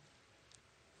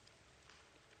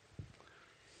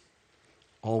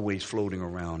always floating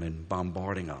around and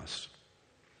bombarding us.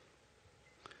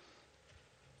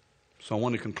 So I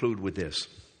want to conclude with this.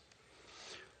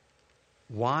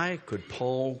 Why could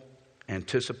Paul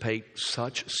anticipate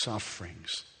such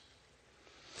sufferings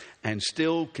and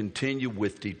still continue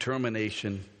with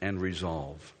determination and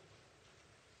resolve?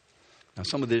 Now,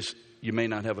 some of this, you may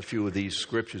not have a few of these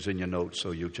scriptures in your notes, so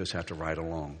you just have to write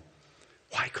along.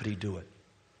 Why could he do it?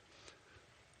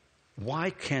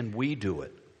 Why can we do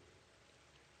it?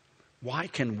 Why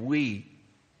can we,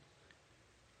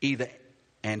 either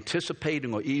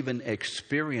anticipating or even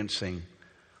experiencing,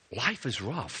 life is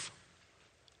rough.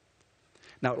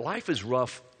 Now, life is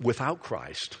rough without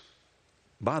Christ.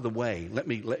 By the way, let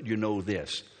me let you know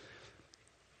this.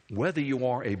 Whether you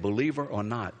are a believer or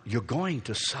not, you're going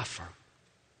to suffer.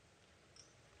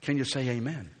 Can you say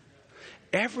amen?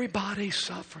 Everybody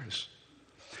suffers.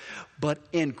 But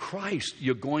in Christ,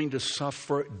 you're going to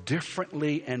suffer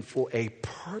differently and for a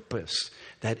purpose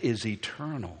that is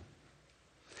eternal.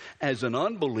 As an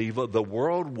unbeliever, the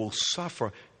world will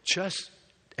suffer just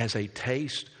as a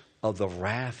taste of the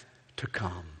wrath to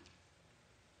come.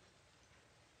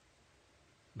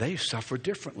 They suffer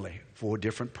differently for a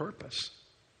different purpose.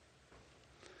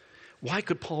 Why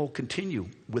could Paul continue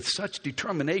with such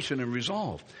determination and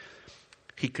resolve?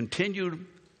 He continued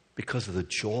because of the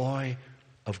joy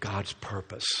of God's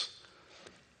purpose.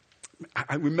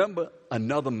 I remember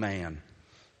another man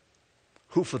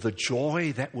who, for the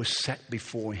joy that was set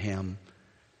before him,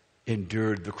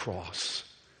 endured the cross,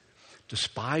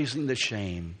 despising the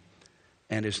shame,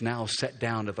 and is now set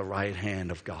down at the right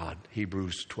hand of God.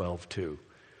 Hebrews 12:2.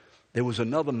 There was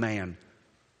another man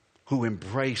who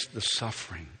embraced the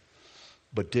suffering,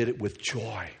 but did it with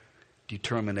joy,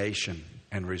 determination,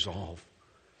 and resolve.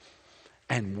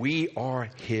 And we are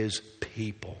his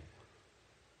people.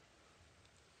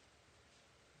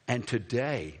 And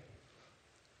today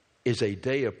is a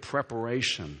day of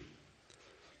preparation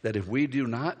that if we do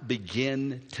not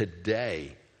begin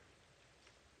today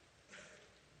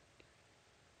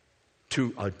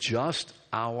to adjust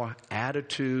our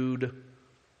attitude,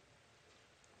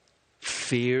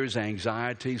 fears,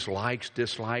 anxieties, likes,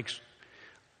 dislikes,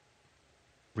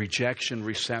 rejection,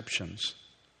 receptions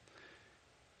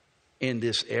in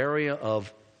this area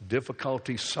of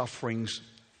difficulty, sufferings,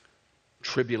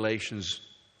 tribulations.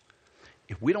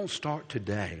 If we don't start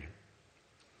today,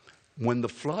 when the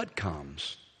flood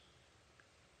comes,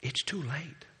 it's too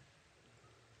late.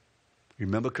 You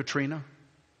remember Katrina?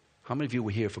 How many of you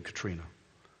were here for Katrina?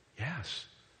 Yes.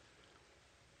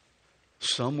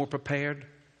 Some were prepared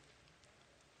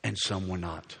and some were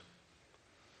not.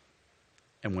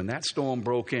 And when that storm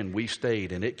broke in, we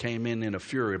stayed, and it came in a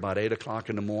fury about 8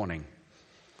 o'clock in the morning.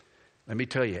 Let me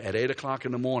tell you, at 8 o'clock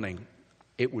in the morning,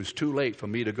 it was too late for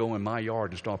me to go in my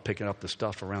yard and start picking up the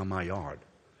stuff around my yard.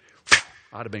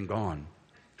 I'd have been gone.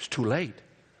 It's too late.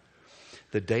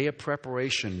 The day of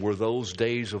preparation were those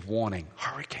days of warning.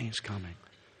 Hurricane's coming.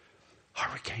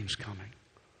 Hurricane's coming.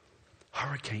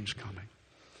 Hurricane's coming.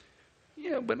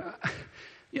 Yeah, but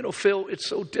Phil, it's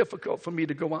so difficult for me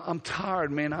to go out. I'm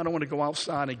tired, man. I don't want to go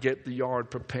outside and get the yard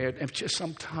prepared.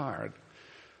 I'm tired.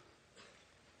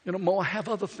 Mo, I have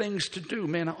other things to do.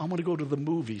 Man, I want to go to the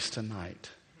movies tonight.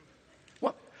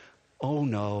 What? Oh,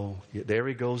 no. Yeah, there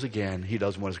he goes again. He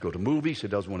doesn't want us to go to movies. He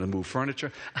doesn't want to move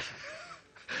furniture.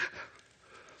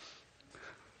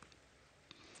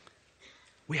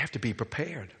 We have to be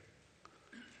prepared.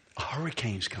 A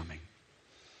hurricane's coming.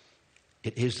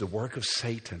 It is the work of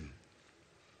Satan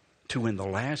to, in the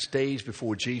last days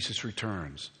before Jesus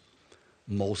returns,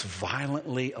 most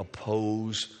violently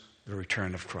oppose the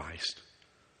return of Christ.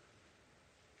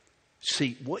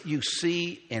 See, what you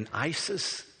see in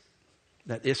ISIS,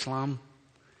 that Islam,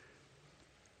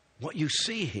 what you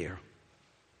see here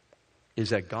is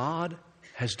that God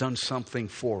has done something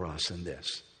for us in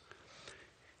this.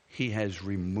 He has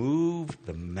removed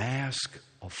the mask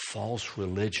of false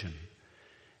religion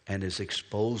and is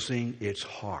exposing its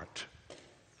heart.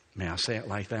 May I say it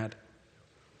like that?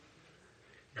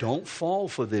 Don't fall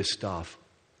for this stuff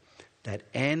that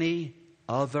any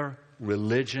other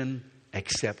religion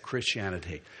except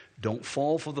Christianity. Don't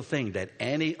fall for the thing that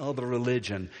any other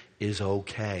religion is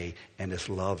okay and is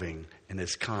loving and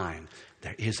is kind.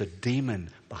 There is a demon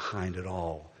behind it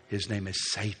all. His name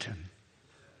is Satan.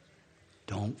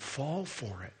 Don't fall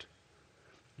for it.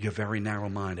 You're very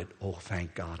narrow-minded. Oh,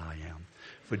 thank God I am.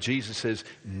 For Jesus says,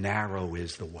 narrow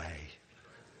is the way.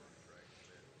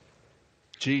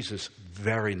 Jesus,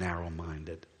 very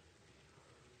narrow-minded.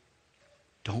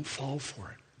 Don't fall for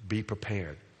it. Be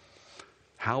prepared.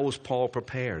 How was Paul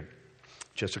prepared?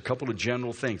 Just a couple of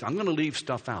general things. I'm going to leave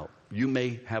stuff out. You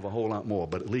may have a whole lot more,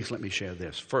 but at least let me share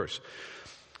this. First,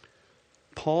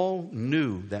 Paul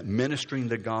knew that ministering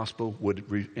the gospel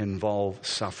would involve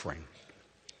suffering.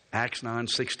 Acts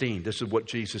 9:16, this is what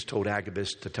Jesus told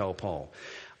Agabus to tell Paul.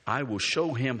 I will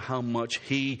show him how much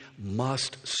he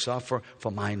must suffer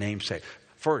for my name's sake.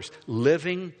 First,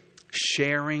 living,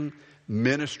 sharing,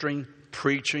 ministering,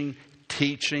 preaching,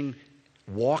 teaching,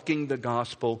 walking the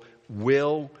gospel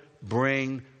will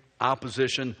bring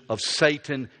opposition of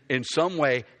Satan in some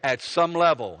way at some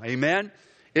level. Amen?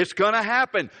 It's going to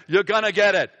happen. You're going to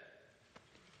get it.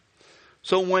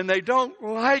 So when they don't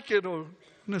like it or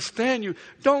understand you,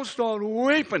 don't start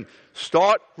weeping.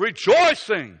 Start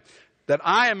rejoicing that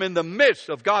I am in the midst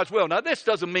of God's will. Now, this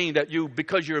doesn't mean that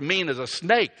because you're mean as a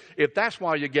snake, if that's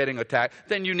why you're getting attacked,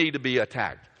 then you need to be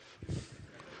attacked.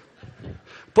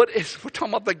 But we're talking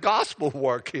about the gospel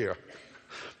work here.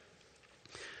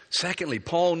 Secondly,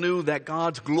 Paul knew that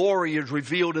God's glory is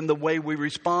revealed in the way we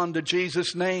respond to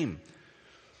Jesus' name.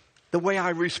 The way I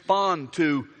respond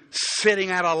to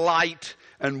sitting at a light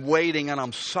and waiting and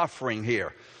I'm suffering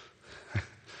here.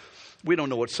 We don't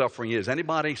know what suffering is.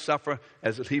 Anybody suffer,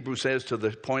 as the Hebrew says, to the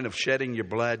point of shedding your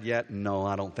blood yet? No,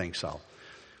 I don't think so.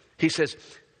 He says,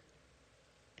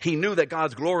 he knew that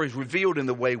God's glory is revealed in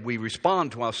the way we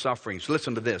respond to our sufferings.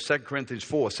 Listen to this, 2 Corinthians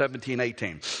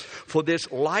 4:17-18. For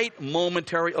this light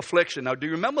momentary affliction. Now, do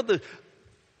you remember the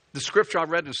scripture I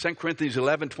read in 2 Corinthians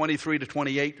 11:23-28?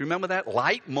 Do you remember that?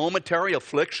 Light momentary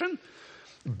affliction?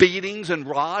 Beatings and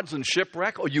rods and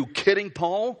shipwreck? Are you kidding,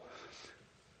 Paul?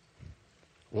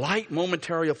 Light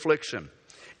momentary affliction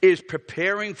is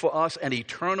preparing for us an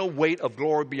eternal weight of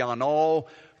glory beyond all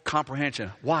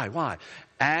comprehension. Why?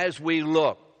 As we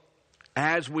look,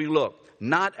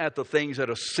 not at the things that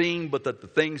are seen, but at the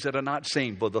things that are not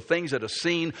seen. But the things that are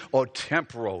seen are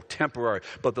temporary.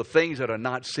 But the things that are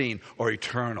not seen are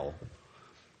eternal.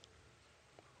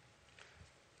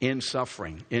 In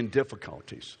suffering, in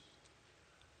difficulties,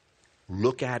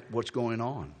 look at what's going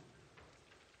on.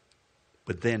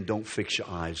 But then don't fix your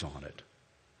eyes on it.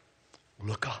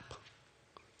 Look up.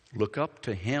 Look up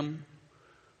to him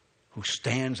who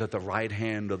stands at the right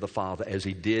hand of the Father, as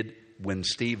he did when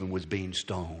Stephen was being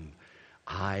stoned.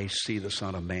 I see the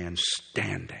Son of Man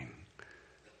standing.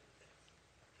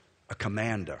 A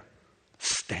commander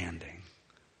standing.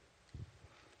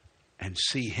 And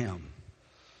see him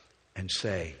and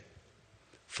say,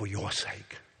 for your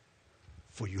sake,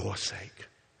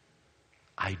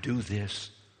 I do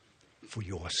this for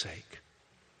your sake.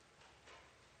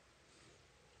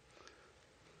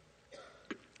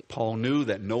 Paul knew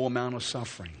that no amount of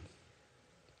suffering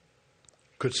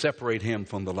could separate him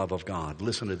from the love of God.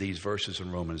 Listen to these verses in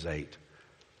Romans 8.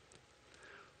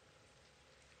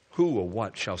 Who or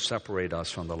what shall separate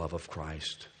us from the love of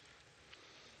Christ?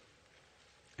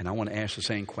 And I want to ask the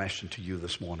same question to you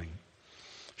this morning.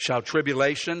 Shall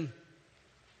tribulation,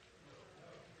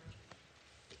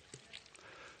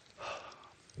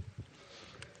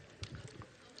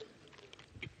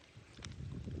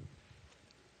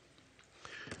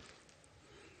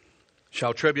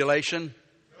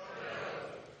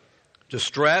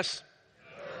 distress,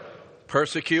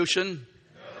 persecution,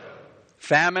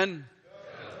 famine,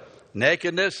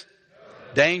 nakedness,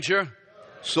 danger,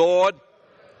 sword?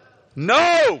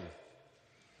 No!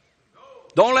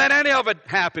 Don't let any of it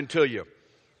happen to you.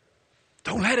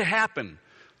 Don't let it happen.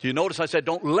 Do you notice I said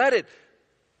don't let it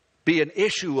be an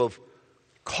issue of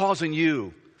causing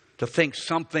you to think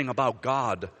something about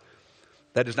God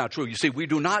that is not true. You see, we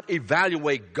do not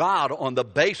evaluate God on the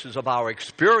basis of our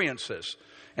experiences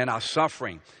and our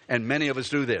suffering. And many of us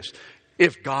do this.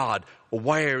 If God,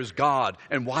 where is God?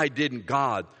 And why didn't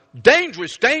God?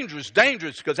 Dangerous, dangerous,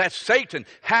 dangerous, because that's Satan.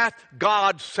 Hath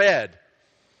God said?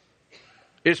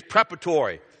 It's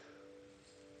preparatory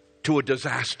to a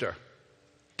disaster.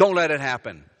 Don't let it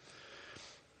happen.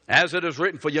 As it is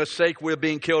written, for your sake we're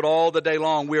being killed all the day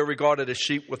long. We are regarded as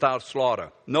sheep without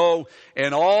slaughter. No,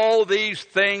 in all these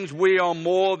things we are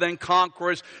more than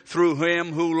conquerors through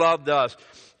him who loved us.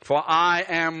 For I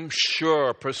am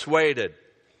sure, persuaded,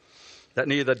 that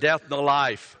neither death nor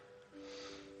life,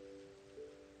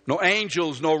 nor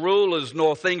angels, nor rulers,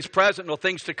 nor things present, nor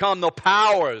things to come, nor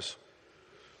powers,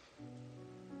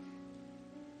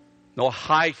 nor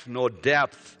height, nor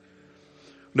depth,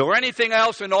 nor anything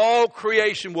else in all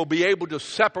creation will be able to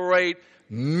separate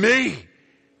me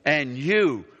and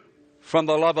you from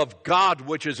the love of God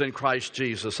which is in Christ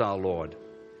Jesus our Lord.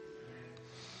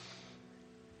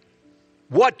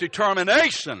 What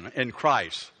determination in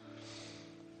Christ.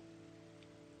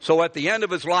 So at the end of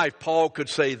his life, Paul could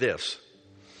say this: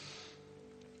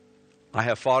 I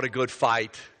have fought a good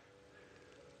fight.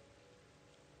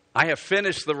 I have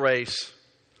finished the race.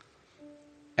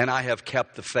 And I have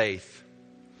kept the faith.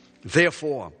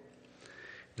 Therefore,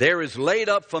 there is laid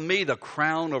up for me the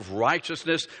crown of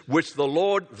righteousness, which the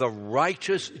Lord, the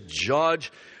righteous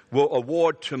judge, will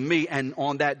award to me and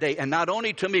on that day. And not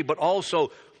only to me, but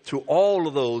also to all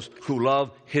of those who love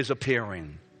his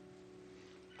appearing.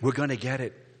 We're going to get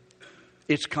it.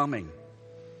 It's coming.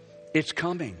 It's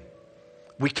coming.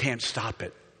 We can't stop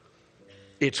it.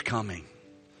 It's coming.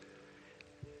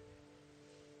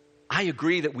 I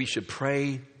agree that we should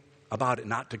pray about it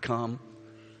not to come,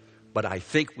 but I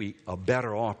think we are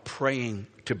better off praying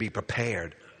to be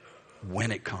prepared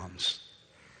when it comes.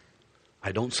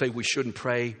 I don't say we shouldn't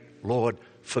pray, Lord,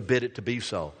 forbid it to be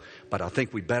so, but I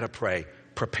think we better pray,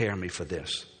 prepare me for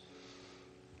this.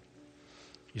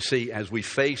 You see, as we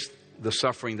face the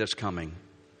suffering that's coming,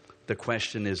 the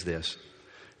question is this: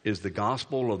 is the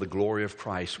gospel of the glory of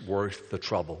Christ worth the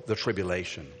trouble, the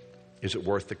tribulation? Is it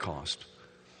worth the cost?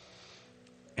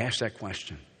 Ask that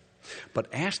question. But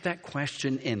ask that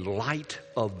question in light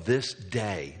of this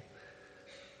day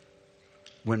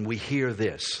when we hear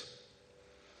this: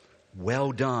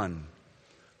 well done,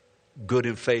 good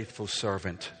and faithful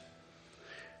servant.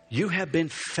 You have been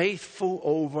faithful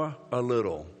over a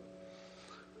little,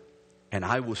 and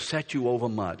I will set you over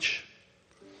much.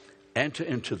 Enter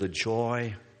into the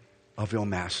joy of your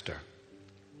master.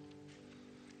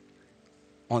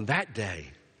 On that day,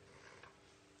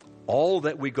 all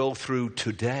that we go through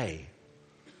today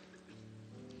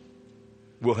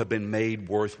will have been made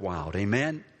worthwhile.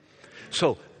 Amen?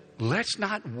 So let's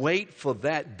not wait for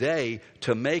that day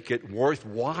to make it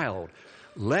worthwhile.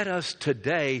 Let us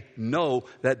today know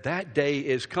that that day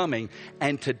is coming,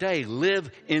 and today live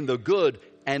in the good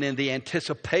and in the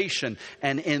anticipation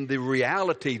and in the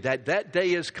reality that that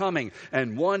day is coming.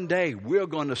 And one day we're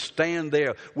going to stand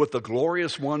there with the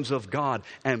glorious ones of God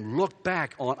and look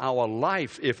back on our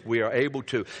life, if we are able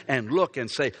to, and look and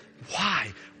say,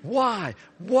 why,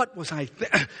 what was I,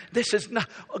 this is not,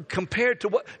 compared to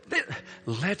what,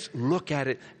 let's look at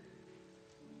it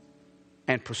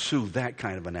and pursue that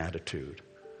kind of an attitude.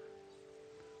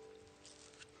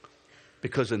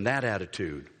 Because in that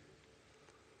attitude,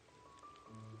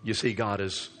 you see God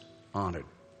is honored.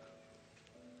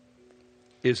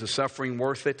 Is the suffering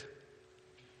worth it?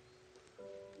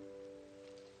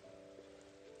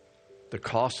 The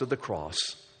cost of the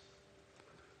cross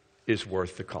is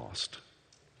worth the cost.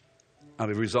 The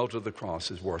result of the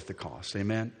cross is worth the cost.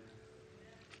 Amen?